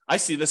 oh, I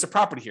see there's a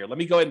property here. Let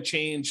me go ahead and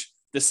change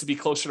this to be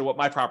closer to what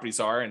my properties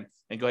are and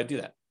go ahead and do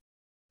that.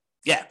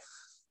 Yeah.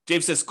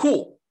 James says,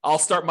 cool. I'll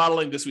start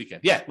modeling this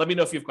weekend. Yeah. Let me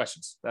know if you have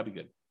questions. That'd be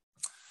good.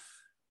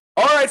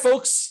 All right,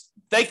 folks.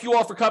 Thank you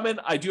all for coming.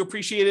 I do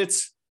appreciate it.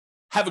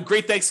 Have a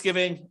great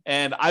Thanksgiving,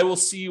 and I will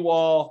see you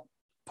all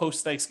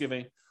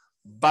post-Thanksgiving.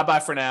 Bye-bye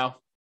for now.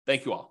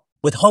 Thank you all.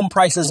 With home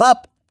prices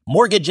up,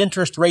 mortgage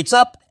interest rates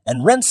up,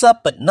 and rents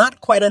up, but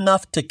not quite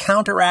enough to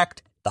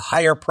counteract the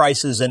higher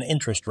prices and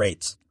interest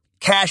rates,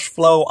 cash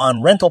flow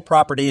on rental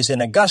properties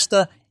in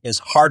Augusta is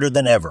harder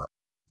than ever.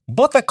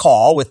 Book a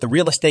call with the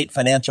Real Estate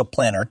Financial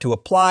Planner to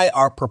apply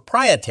our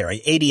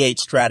proprietary 88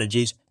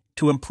 strategies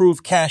to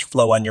improve cash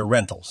flow on your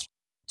rentals.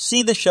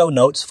 See the show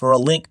notes for a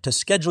link to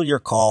schedule your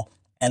call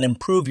and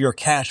improve your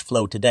cash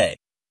flow today.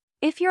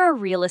 If you're a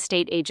real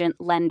estate agent,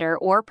 lender,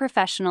 or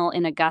professional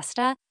in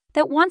Augusta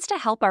that wants to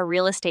help our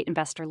real estate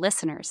investor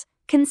listeners,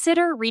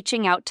 consider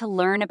reaching out to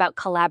learn about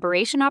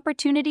collaboration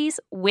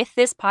opportunities with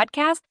this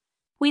podcast.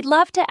 We'd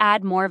love to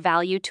add more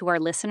value to our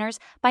listeners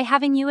by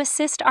having you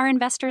assist our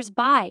investors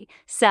buy,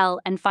 sell,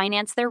 and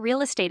finance their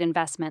real estate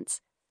investments.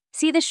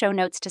 See the show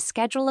notes to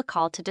schedule a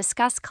call to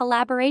discuss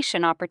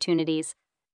collaboration opportunities.